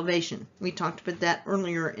of elevation. We talked about that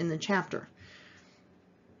earlier in the chapter.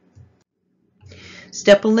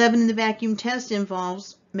 Step 11 in the vacuum test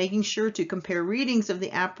involves making sure to compare readings of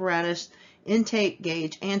the apparatus intake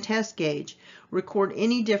gauge, and test gauge. Record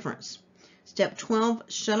any difference. Step 12,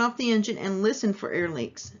 shut off the engine and listen for air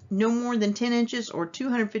leaks. No more than 10 inches or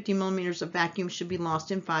 250 millimeters of vacuum should be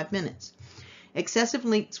lost in 5 minutes. Excessive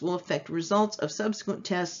leaks will affect results of subsequent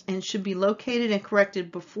tests and should be located and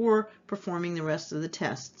corrected before performing the rest of the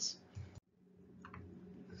tests.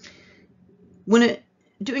 When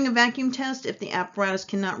doing a vacuum test, if the apparatus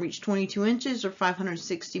cannot reach 22 inches or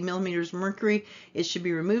 560 millimeters of mercury, it should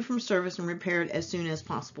be removed from service and repaired as soon as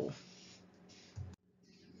possible.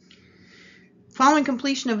 Following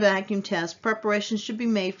completion of a vacuum test, preparations should be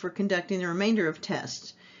made for conducting the remainder of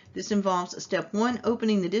tests. This involves step 1,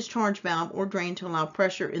 opening the discharge valve or drain to allow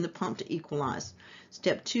pressure in the pump to equalize.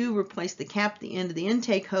 Step 2, replace the cap at the end of the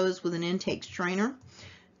intake hose with an intake strainer.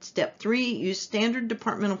 Step 3, use standard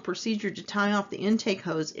departmental procedure to tie off the intake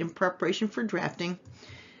hose in preparation for drafting.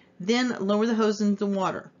 Then lower the hose into the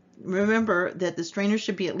water. Remember that the strainer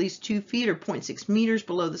should be at least 2 feet or 0.6 meters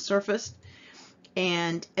below the surface,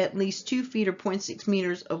 and at least 2 feet or 0.6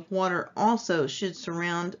 meters of water also should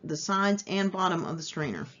surround the sides and bottom of the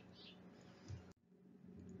strainer.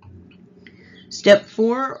 Step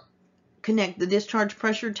 4, connect the discharge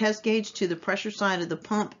pressure test gauge to the pressure side of the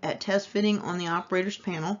pump at test fitting on the operator's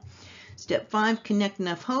panel. Step 5, connect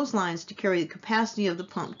enough hose lines to carry the capacity of the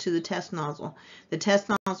pump to the test nozzle. The test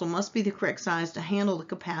nozzle must be the correct size to handle the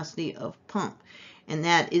capacity of pump, and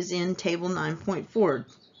that is in table 9.4.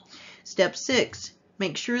 Step 6,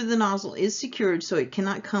 make sure the nozzle is secured so it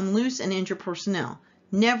cannot come loose and injure personnel.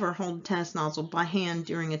 Never hold the test nozzle by hand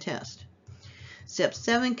during a test. Step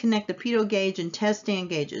 7, connect the pitot gauge and test stand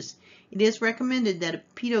gauges. It is recommended that a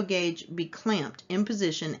pitot gauge be clamped in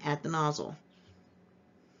position at the nozzle.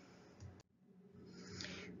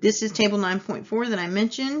 This is table 9.4 that I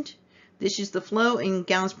mentioned. This is the flow in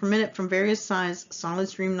gallons per minute from various size solid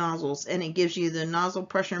stream nozzles, and it gives you the nozzle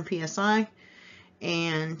pressure in PSI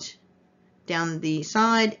and down the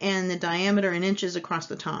side and the diameter in inches across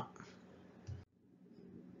the top.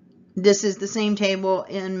 This is the same table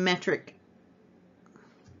in metric.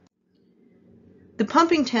 The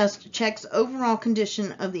pumping test checks overall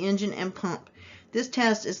condition of the engine and pump. This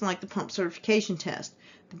test is like the pump certification test.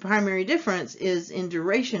 The primary difference is in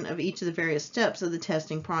duration of each of the various steps of the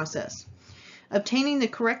testing process. Obtaining the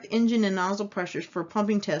correct engine and nozzle pressures for a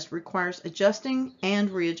pumping test requires adjusting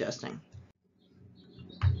and readjusting.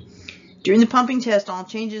 During the pumping test, all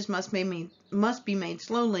changes must be made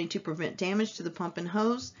slowly to prevent damage to the pump and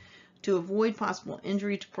hose, to avoid possible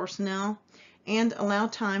injury to personnel, and allow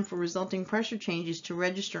time for resulting pressure changes to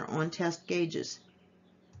register on test gauges.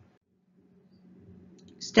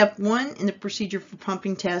 Step 1 in the procedure for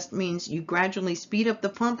pumping test means you gradually speed up the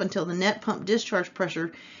pump until the net pump discharge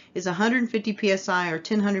pressure is 150 psi or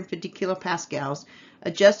 1,050 kilopascals,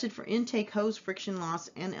 adjusted for intake hose friction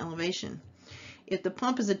loss and elevation. If the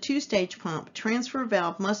pump is a two-stage pump, transfer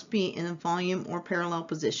valve must be in a volume or parallel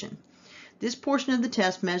position. This portion of the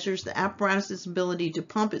test measures the apparatus's ability to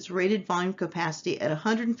pump its rated volume capacity at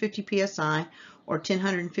 150 psi or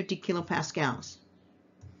 1,050 kilopascals.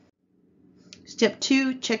 Step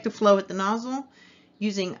 2, check the flow at the nozzle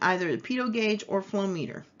using either the pitot gauge or flow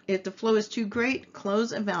meter. If the flow is too great,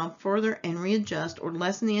 close a valve further and readjust or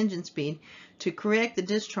lessen the engine speed to correct the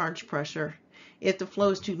discharge pressure. If the flow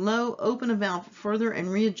is too low, open a valve further and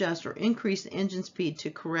readjust or increase the engine speed to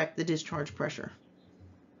correct the discharge pressure.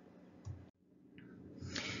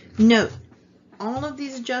 Note, all of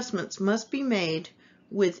these adjustments must be made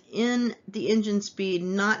within the engine speed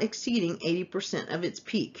not exceeding 80% of its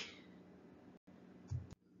peak.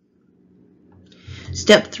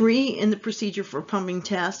 Step 3 in the procedure for pumping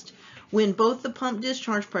test, when both the pump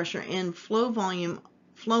discharge pressure and flow volume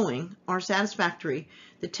flowing are satisfactory,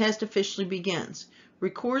 the test officially begins.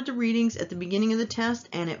 Record the readings at the beginning of the test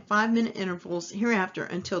and at 5-minute intervals hereafter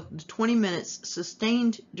until the 20 minutes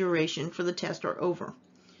sustained duration for the test are over.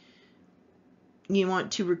 You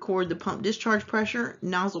want to record the pump discharge pressure,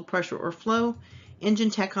 nozzle pressure or flow, engine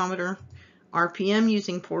tachometer, RPM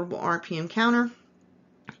using portable RPM counter,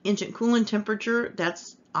 engine coolant temperature,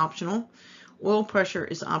 that's optional, oil pressure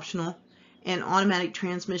is optional, and automatic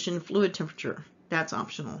transmission fluid temperature, that's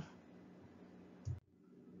optional.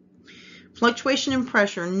 Fluctuation in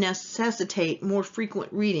pressure necessitate more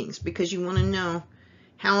frequent readings because you want to know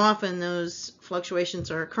how often those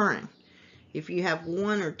fluctuations are occurring. If you have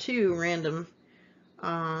 1 or 2 random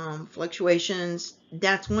fluctuations,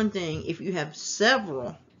 that's one thing. If you have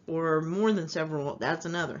several or more than several, that's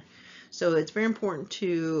another. So it's very important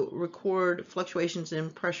to record fluctuations in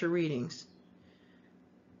pressure readings.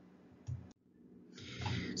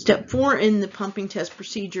 Step 4 in the pumping test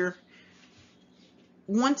procedure,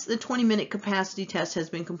 once the 20-minute capacity test has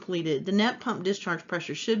been completed, the net pump discharge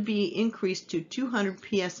pressure should be increased to 200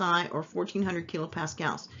 psi or 1400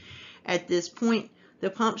 kilopascals. At this point, the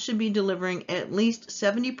pump should be delivering at least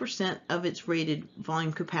 70% of its rated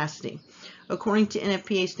volume capacity. According to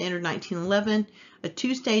NFPA Standard 1911, a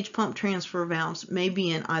two-stage pump transfer valves may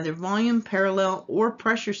be in either volume, parallel, or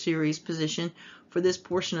pressure series position for this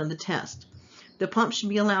portion of the test. The pump should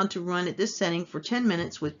be allowed to run at this setting for 10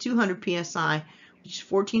 minutes with 200 psi, which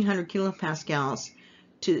is 1400 kilopascals,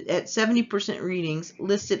 at 70% readings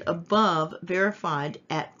listed above, verified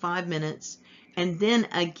at 5 minutes, and then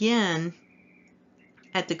again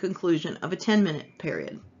at the conclusion of a 10-minute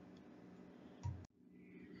period.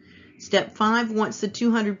 Step 5, once the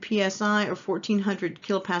 200 psi or 1400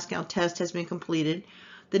 kilopascal test has been completed,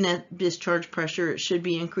 the net discharge pressure should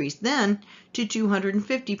be increased then to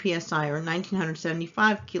 250 psi or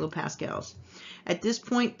 1975 kilopascals. At this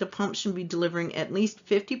point, the pump should be delivering at least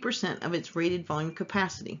 50% of its rated volume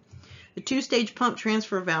capacity. The two-stage pump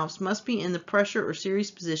transfer valves must be in the pressure or series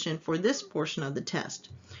position for this portion of the test.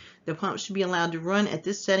 The pump should be allowed to run at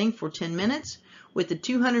this setting for 10 minutes with the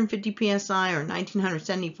 250 psi or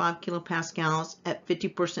 1975 kilopascals at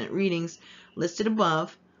 50% readings listed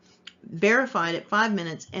above, verified at 5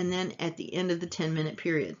 minutes, and then at the end of the 10-minute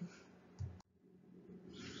period.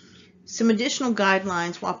 Some additional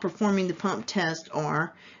guidelines while performing the pump test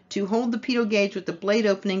are to hold the pitot gauge with the blade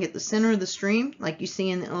opening at the center of the stream, like you see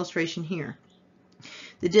in the illustration here.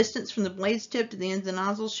 The distance from the blade's tip to the end of the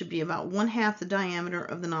nozzle should be about 1/2 the diameter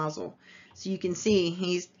of the nozzle. So you can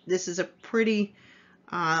see this is a pretty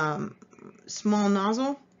small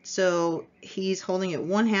nozzle, so he's holding it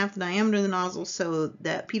 1/2 the diameter of the nozzle, so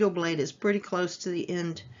that pitot blade is pretty close to the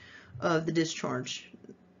end of the discharge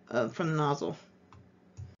from the nozzle.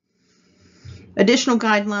 Additional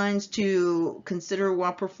guidelines to consider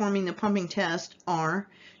while performing the pumping test are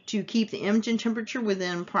to keep the engine temperature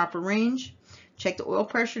within proper range, check the oil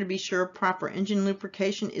pressure to be sure proper engine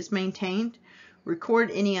lubrication is maintained, record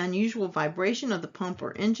any unusual vibration of the pump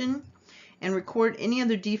or engine, and record any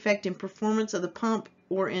other defect in performance of the pump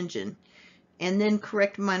or engine, and then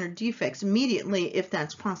correct minor defects immediately if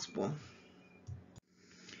that's possible.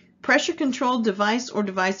 Pressure control device or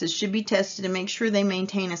devices should be tested to make sure they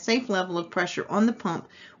maintain a safe level of pressure on the pump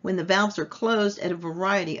when the valves are closed at a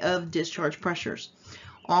variety of discharge pressures.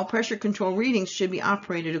 All pressure control readings should be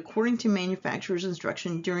operated according to manufacturer's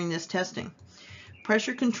instruction during this testing.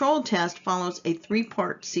 Pressure control test follows a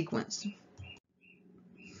 3-part sequence.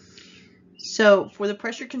 So for the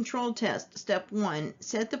pressure control test, step 1,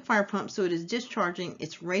 set the fire pump so it is discharging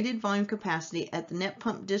its rated volume capacity at the net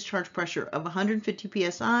pump discharge pressure of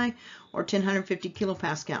 150 psi or 1050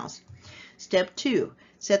 kilopascals. Step 2,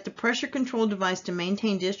 set the pressure control device to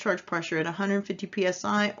maintain discharge pressure at 150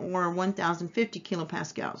 psi or 1050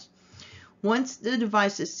 kilopascals. Once the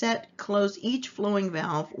device is set, close each flowing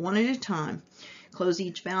valve one at a time. Close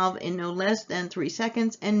each valve in no less than 3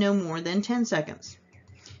 seconds and no more than 10 seconds.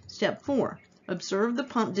 Step 4. Observe the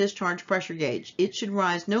pump discharge pressure gauge. It should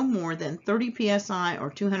rise no more than 30 psi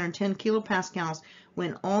or 210 kilopascals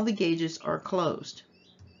when all the gauges are closed.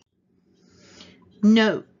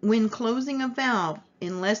 Note, when closing a valve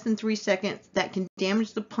in less than 3 seconds, that can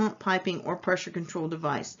damage the pump piping or pressure control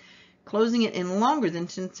device. Closing it in longer than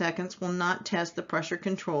 10 seconds will not test the pressure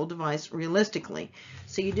control device realistically.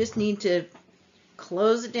 So you just need to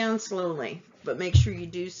close it down slowly, but make sure you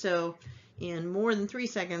do so in more than 3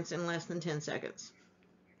 seconds and less than 10 seconds.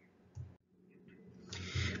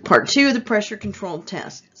 Part 2 of the pressure control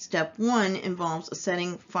test. Step 1 involves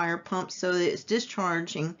setting fire pump so that it's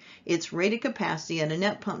discharging its rated capacity at a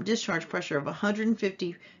net pump discharge pressure of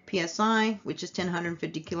 150 psi, which is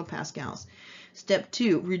 1050 kilopascals. Step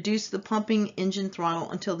 2, reduce the pumping engine throttle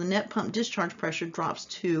until the net pump discharge pressure drops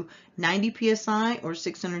to 90 psi or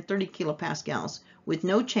 630 kilopascals with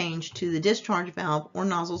no change to the discharge valve or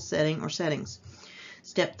nozzle setting or settings.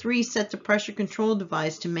 Step 3, set the pressure control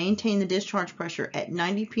device to maintain the discharge pressure at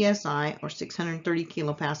 90 psi or 630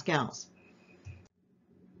 kilopascals.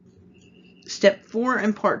 Step 4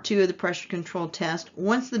 and part 2 of the pressure control test.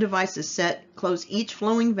 Once the device is set, close each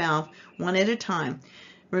flowing valve one at a time.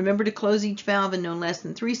 Remember to close each valve in no less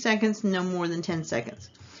than 3 seconds, no more than 10 seconds.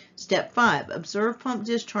 Step 5, observe pump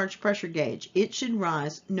discharge pressure gauge. It should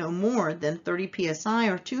rise no more than 30 psi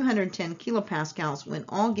or 210 kilopascals when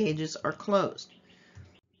all gauges are closed.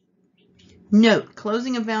 Note,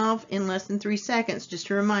 closing a valve in less than 3 seconds, just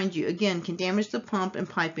to remind you, again, can damage the pump and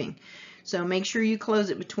piping. So make sure you close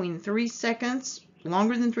it between 3 seconds,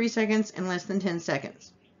 longer than 3 seconds, and less than 10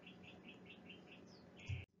 seconds.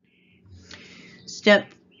 Step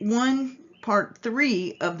 1, part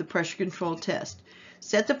 3 of the pressure control test.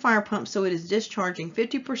 Set the fire pump so it is discharging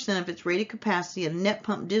 50% of its rated capacity at a net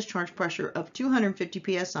pump discharge pressure of 250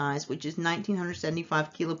 psi, which is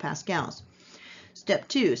 1975 kilopascals. Step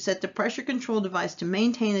 2. Set the pressure control device to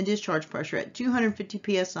maintain the discharge pressure at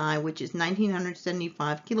 250 psi, which is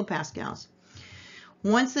 1975 kilopascals.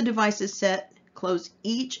 Once the device is set, close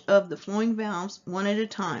each of the flowing valves one at a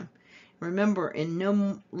time. Remember, in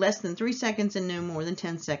no less than 3 seconds and no more than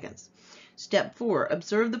 10 seconds. Step 4.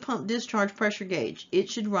 Observe the pump discharge pressure gauge. It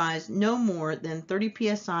should rise no more than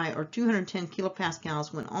 30 psi or 210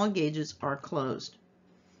 kilopascals when all gauges are closed.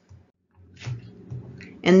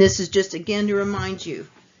 And this is just again to remind you,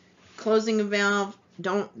 closing a valve,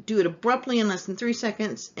 don't do it abruptly in less than 3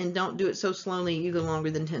 seconds, and don't do it so slowly you go longer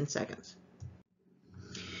than 10 seconds.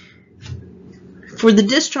 For the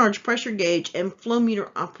discharge pressure gauge and flow meter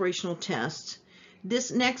operational tests,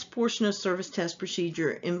 this next portion of service test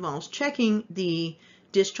procedure involves checking the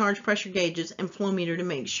discharge pressure gauges and flow meter to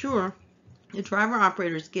make sure the driver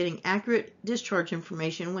operator is getting accurate discharge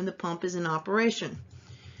information when the pump is in operation.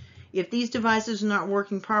 If these devices are not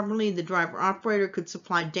working properly, the driver operator could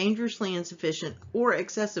supply dangerously insufficient or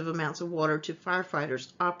excessive amounts of water to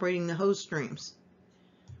firefighters operating the hose streams.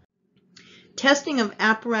 Testing of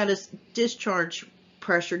apparatus discharge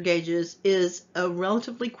pressure gauges is a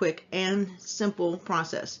relatively quick and simple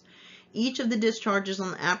process. Each of the discharges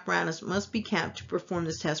on the apparatus must be capped to perform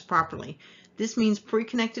this test properly. This means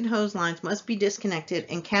pre-connected hose lines must be disconnected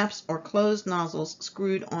and caps or closed nozzles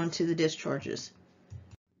screwed onto the discharges.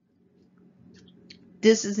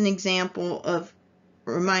 This is an example of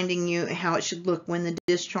reminding you how it should look when the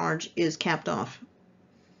discharge is capped off.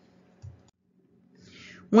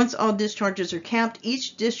 Once all discharges are capped,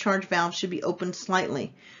 each discharge valve should be opened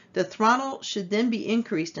slightly. The throttle should then be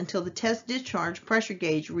increased until the test discharge pressure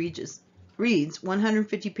gauge reads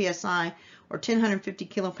 150 psi or 1,050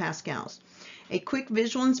 kilopascals. A quick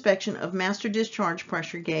visual inspection of master discharge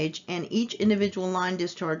pressure gauge and each individual line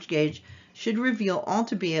discharge gauge should reveal all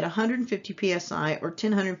to be at 150 psi or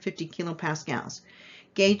 1,050 kilopascals.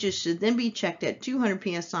 Gauges should then be checked at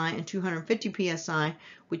 200 psi and 250 psi,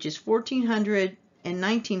 which is 1,400 and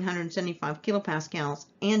 1,975 kilopascals,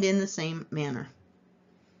 and in the same manner.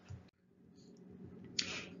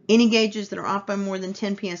 Any gauges that are off by more than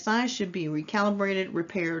 10 psi should be recalibrated,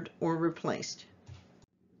 repaired, or replaced.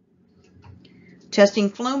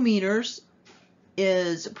 Testing flow meters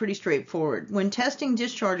is pretty straightforward. When testing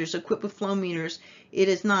dischargers equipped with flow meters, it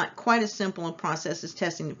is not quite as simple a process as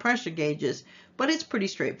testing the pressure gauges, but it's pretty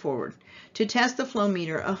straightforward. To test the flow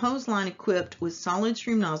meter, a hose line equipped with solid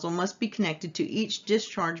stream nozzle must be connected to each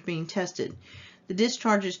discharge being tested. The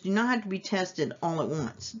discharges do not have to be tested all at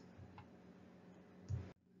once.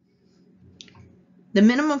 The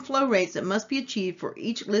minimum flow rates that must be achieved for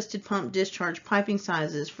each listed pump discharge piping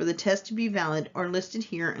sizes for the test to be valid are listed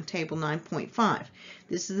here in Table 9.5.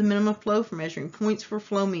 This is the minimum flow for measuring points for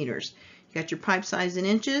flow meters. You got your pipe size in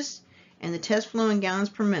inches and the test flow in gallons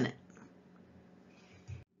per minute.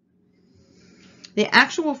 The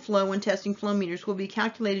actual flow when testing flow meters will be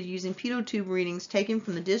calculated using pitot tube readings taken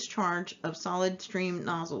from the discharge of solid stream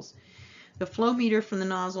nozzles. The flow meter from the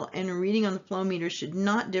nozzle and a reading on the flow meter should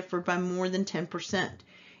not differ by more than 10%.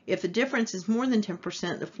 If the difference is more than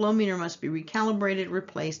 10%, the flow meter must be recalibrated,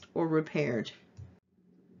 replaced, or repaired.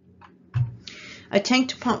 A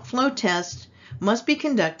tank-to-pump flow test must be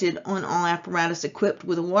conducted on all apparatus equipped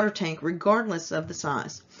with a water tank regardless of the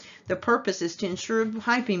size. The purpose is to ensure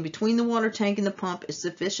piping between the water tank and the pump is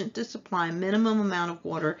sufficient to supply a minimum amount of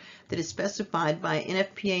water that is specified by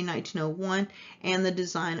NFPA 1901 and the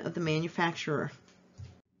design of the manufacturer.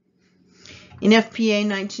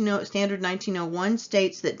 NFPA Standard 1901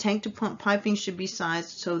 states that tank-to-pump piping should be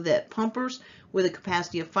sized so that pumpers with a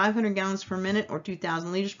capacity of 500 gallons per minute or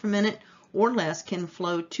 2,000 liters per minute or less can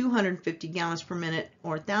flow 250 gallons per minute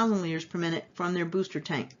or 1,000 liters per minute from their booster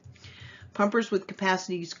tank. Pumpers with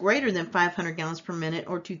capacities greater than 500 gallons per minute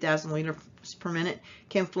or 2,000 liters per minute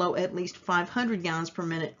can flow at least 500 gallons per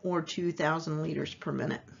minute or 2,000 liters per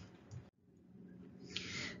minute.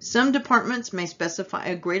 Some departments may specify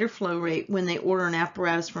a greater flow rate when they order an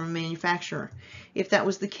apparatus from a manufacturer. If that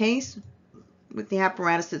was the case with the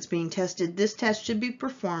apparatus that's being tested, this test should be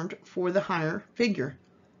performed for the higher figure.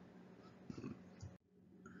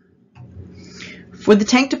 For the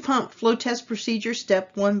tank-to-pump flow test procedure,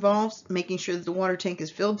 Step 1 involves making sure that the water tank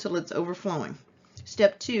is filled till it's overflowing.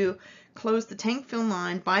 Step 2, close the tank fill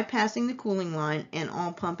line, bypassing the cooling line and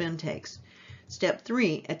all pump intakes. Step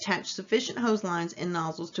 3, attach sufficient hose lines and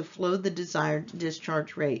nozzles to flow the desired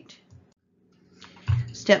discharge rate.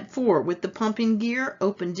 Step 4, with the pumping gear,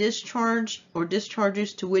 open discharge or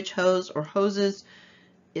discharges to which hose or hoses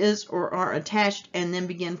is or are attached and then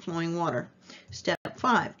begin flowing water. Step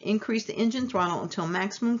 5. Increase the engine throttle until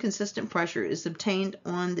maximum consistent pressure is obtained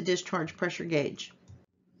on the discharge pressure gauge.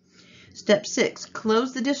 Step 6.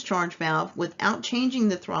 Close the discharge valve without changing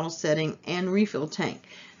the throttle setting and refill tank.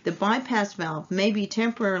 The bypass valve may be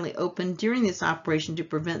temporarily opened during this operation to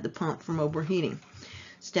prevent the pump from overheating.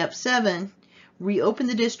 Step 7. Reopen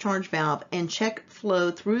the discharge valve and check flow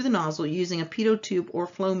through the nozzle using a pitot tube or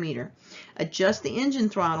flow meter. Adjust the engine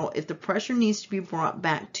throttle if the pressure needs to be brought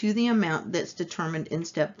back to the amount that's determined in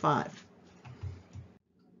Step 5.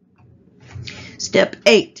 Step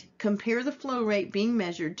 8. Compare the flow rate being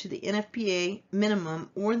measured to the NFPA minimum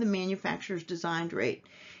or the manufacturer's designed rate.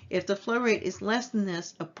 If the flow rate is less than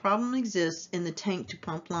this, a problem exists in the tank to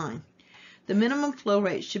pump line. The minimum flow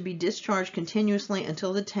rate should be discharged continuously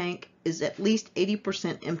until the tank is at least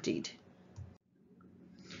 80% emptied.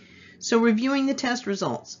 So reviewing the test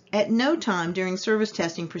results. At no time during service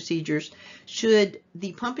testing procedures should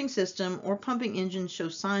the pumping system or pumping engine show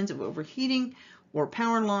signs of overheating or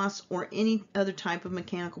power loss or any other type of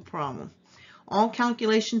mechanical problem. All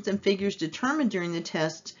calculations and figures determined during the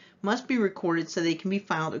test must be recorded so they can be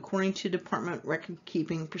filed according to department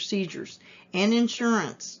record-keeping procedures. And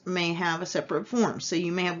insurance may have a separate form. So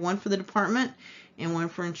you may have one for the department and one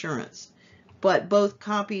for insurance. But both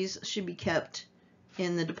copies should be kept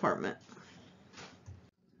in the department.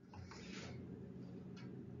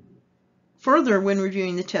 Further, when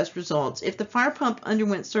reviewing the test results, if the fire pump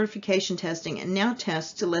underwent certification testing and now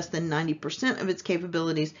tests to less than 90% of its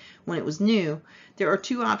capabilities when it was new, there are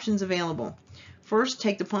two options available. First,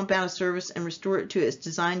 take the pump out of service and restore it to its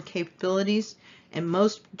design capabilities, and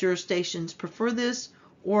most jurisdictions prefer this,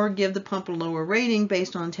 or give the pump a lower rating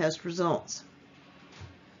based on test results.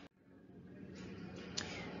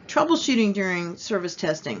 Troubleshooting during service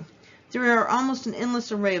testing. There are almost an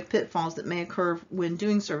endless array of pitfalls that may occur when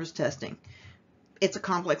doing service testing. It's a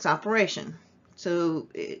complex operation, so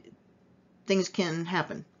things can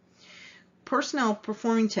happen. Personnel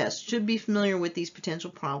performing tests should be familiar with these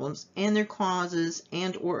potential problems and their causes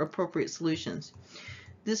and/or appropriate solutions.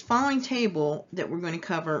 This following table that we're going to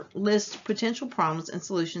cover lists potential problems and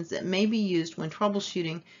solutions that may be used when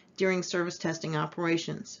troubleshooting during service testing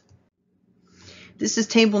operations. This is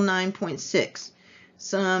table 9.6.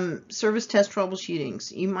 Some service test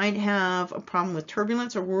troubleshootings. You might have a problem with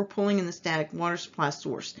turbulence or whirlpooling in the static water supply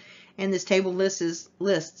source, and this table lists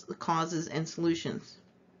the causes and solutions.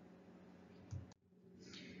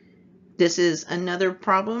 This is another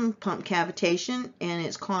problem, pump cavitation, and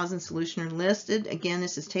its cause and solution are listed. Again,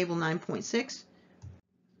 this is table 9.6.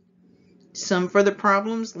 Some further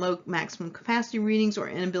problems, low maximum capacity readings or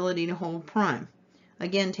inability to hold prime.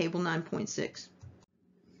 Again, table 9.6.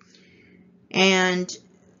 And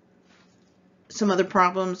some other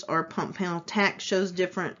problems are pump panel tach shows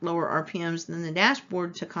different lower RPMs than the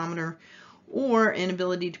dashboard tachometer, or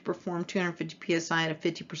inability to perform 250 psi at a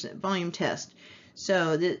 50% volume test.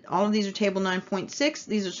 So all of these are table 9.6.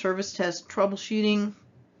 These are service test troubleshooting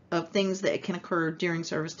of things that can occur during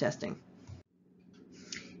service testing.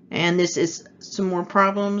 And this is some more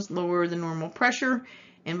problems, lower than normal pressure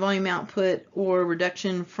and volume output, or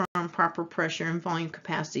reduction from proper pressure and volume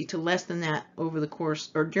capacity to less than that over the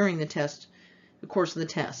course or during the course of the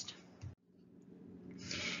test.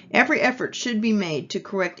 Every effort should be made to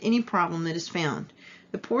correct any problem that is found.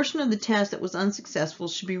 The portion of the test that was unsuccessful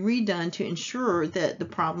should be redone to ensure that the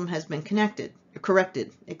problem has been corrected.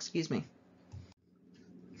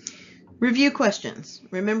 Review questions.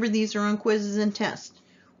 Remember, these are on quizzes and tests.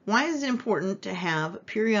 Why is it important to have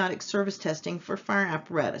periodic service testing for fire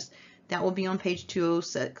apparatus? That will be on page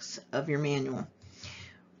 206 of your manual.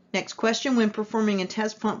 Next question, when performing a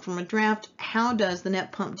test pump from a draft, how does the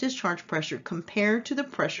net pump discharge pressure compare to the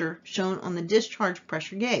pressure shown on the discharge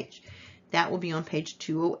pressure gauge? That will be on page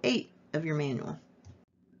 208 of your manual.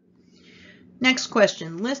 Next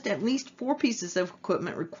question, list at least 4 pieces of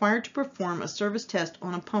equipment required to perform a service test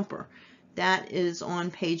on a pumper. That is on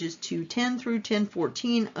pages 210 through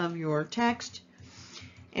 1014 of your text.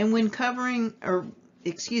 And when performing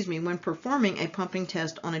a pumping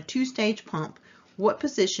test on a 2-stage pump, what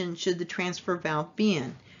position should the transfer valve be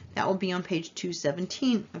in? That will be on page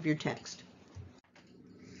 217 of your text.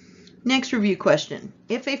 Next review question.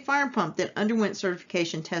 If a fire pump that underwent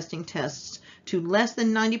certification testing tests to less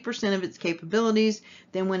than 90% of its capabilities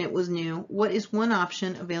than when it was new, what is one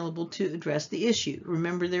option available to address the issue?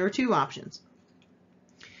 Remember, there are 2 options.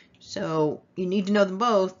 So you need to know them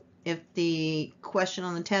both. If the question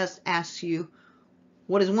on the test asks you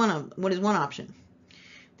what is one option,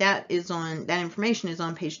 that information is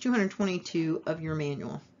on page 222 of your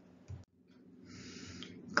manual.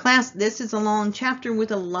 Class, this is a long chapter with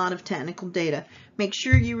a lot of technical data. Make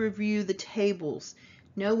sure you review the tables.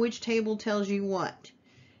 Know which table tells you what.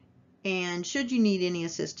 And should you need any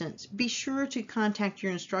assistance, be sure to contact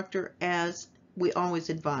your instructor as we always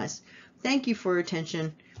advise. Thank you for your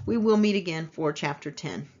attention. We will meet again for Chapter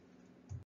 10.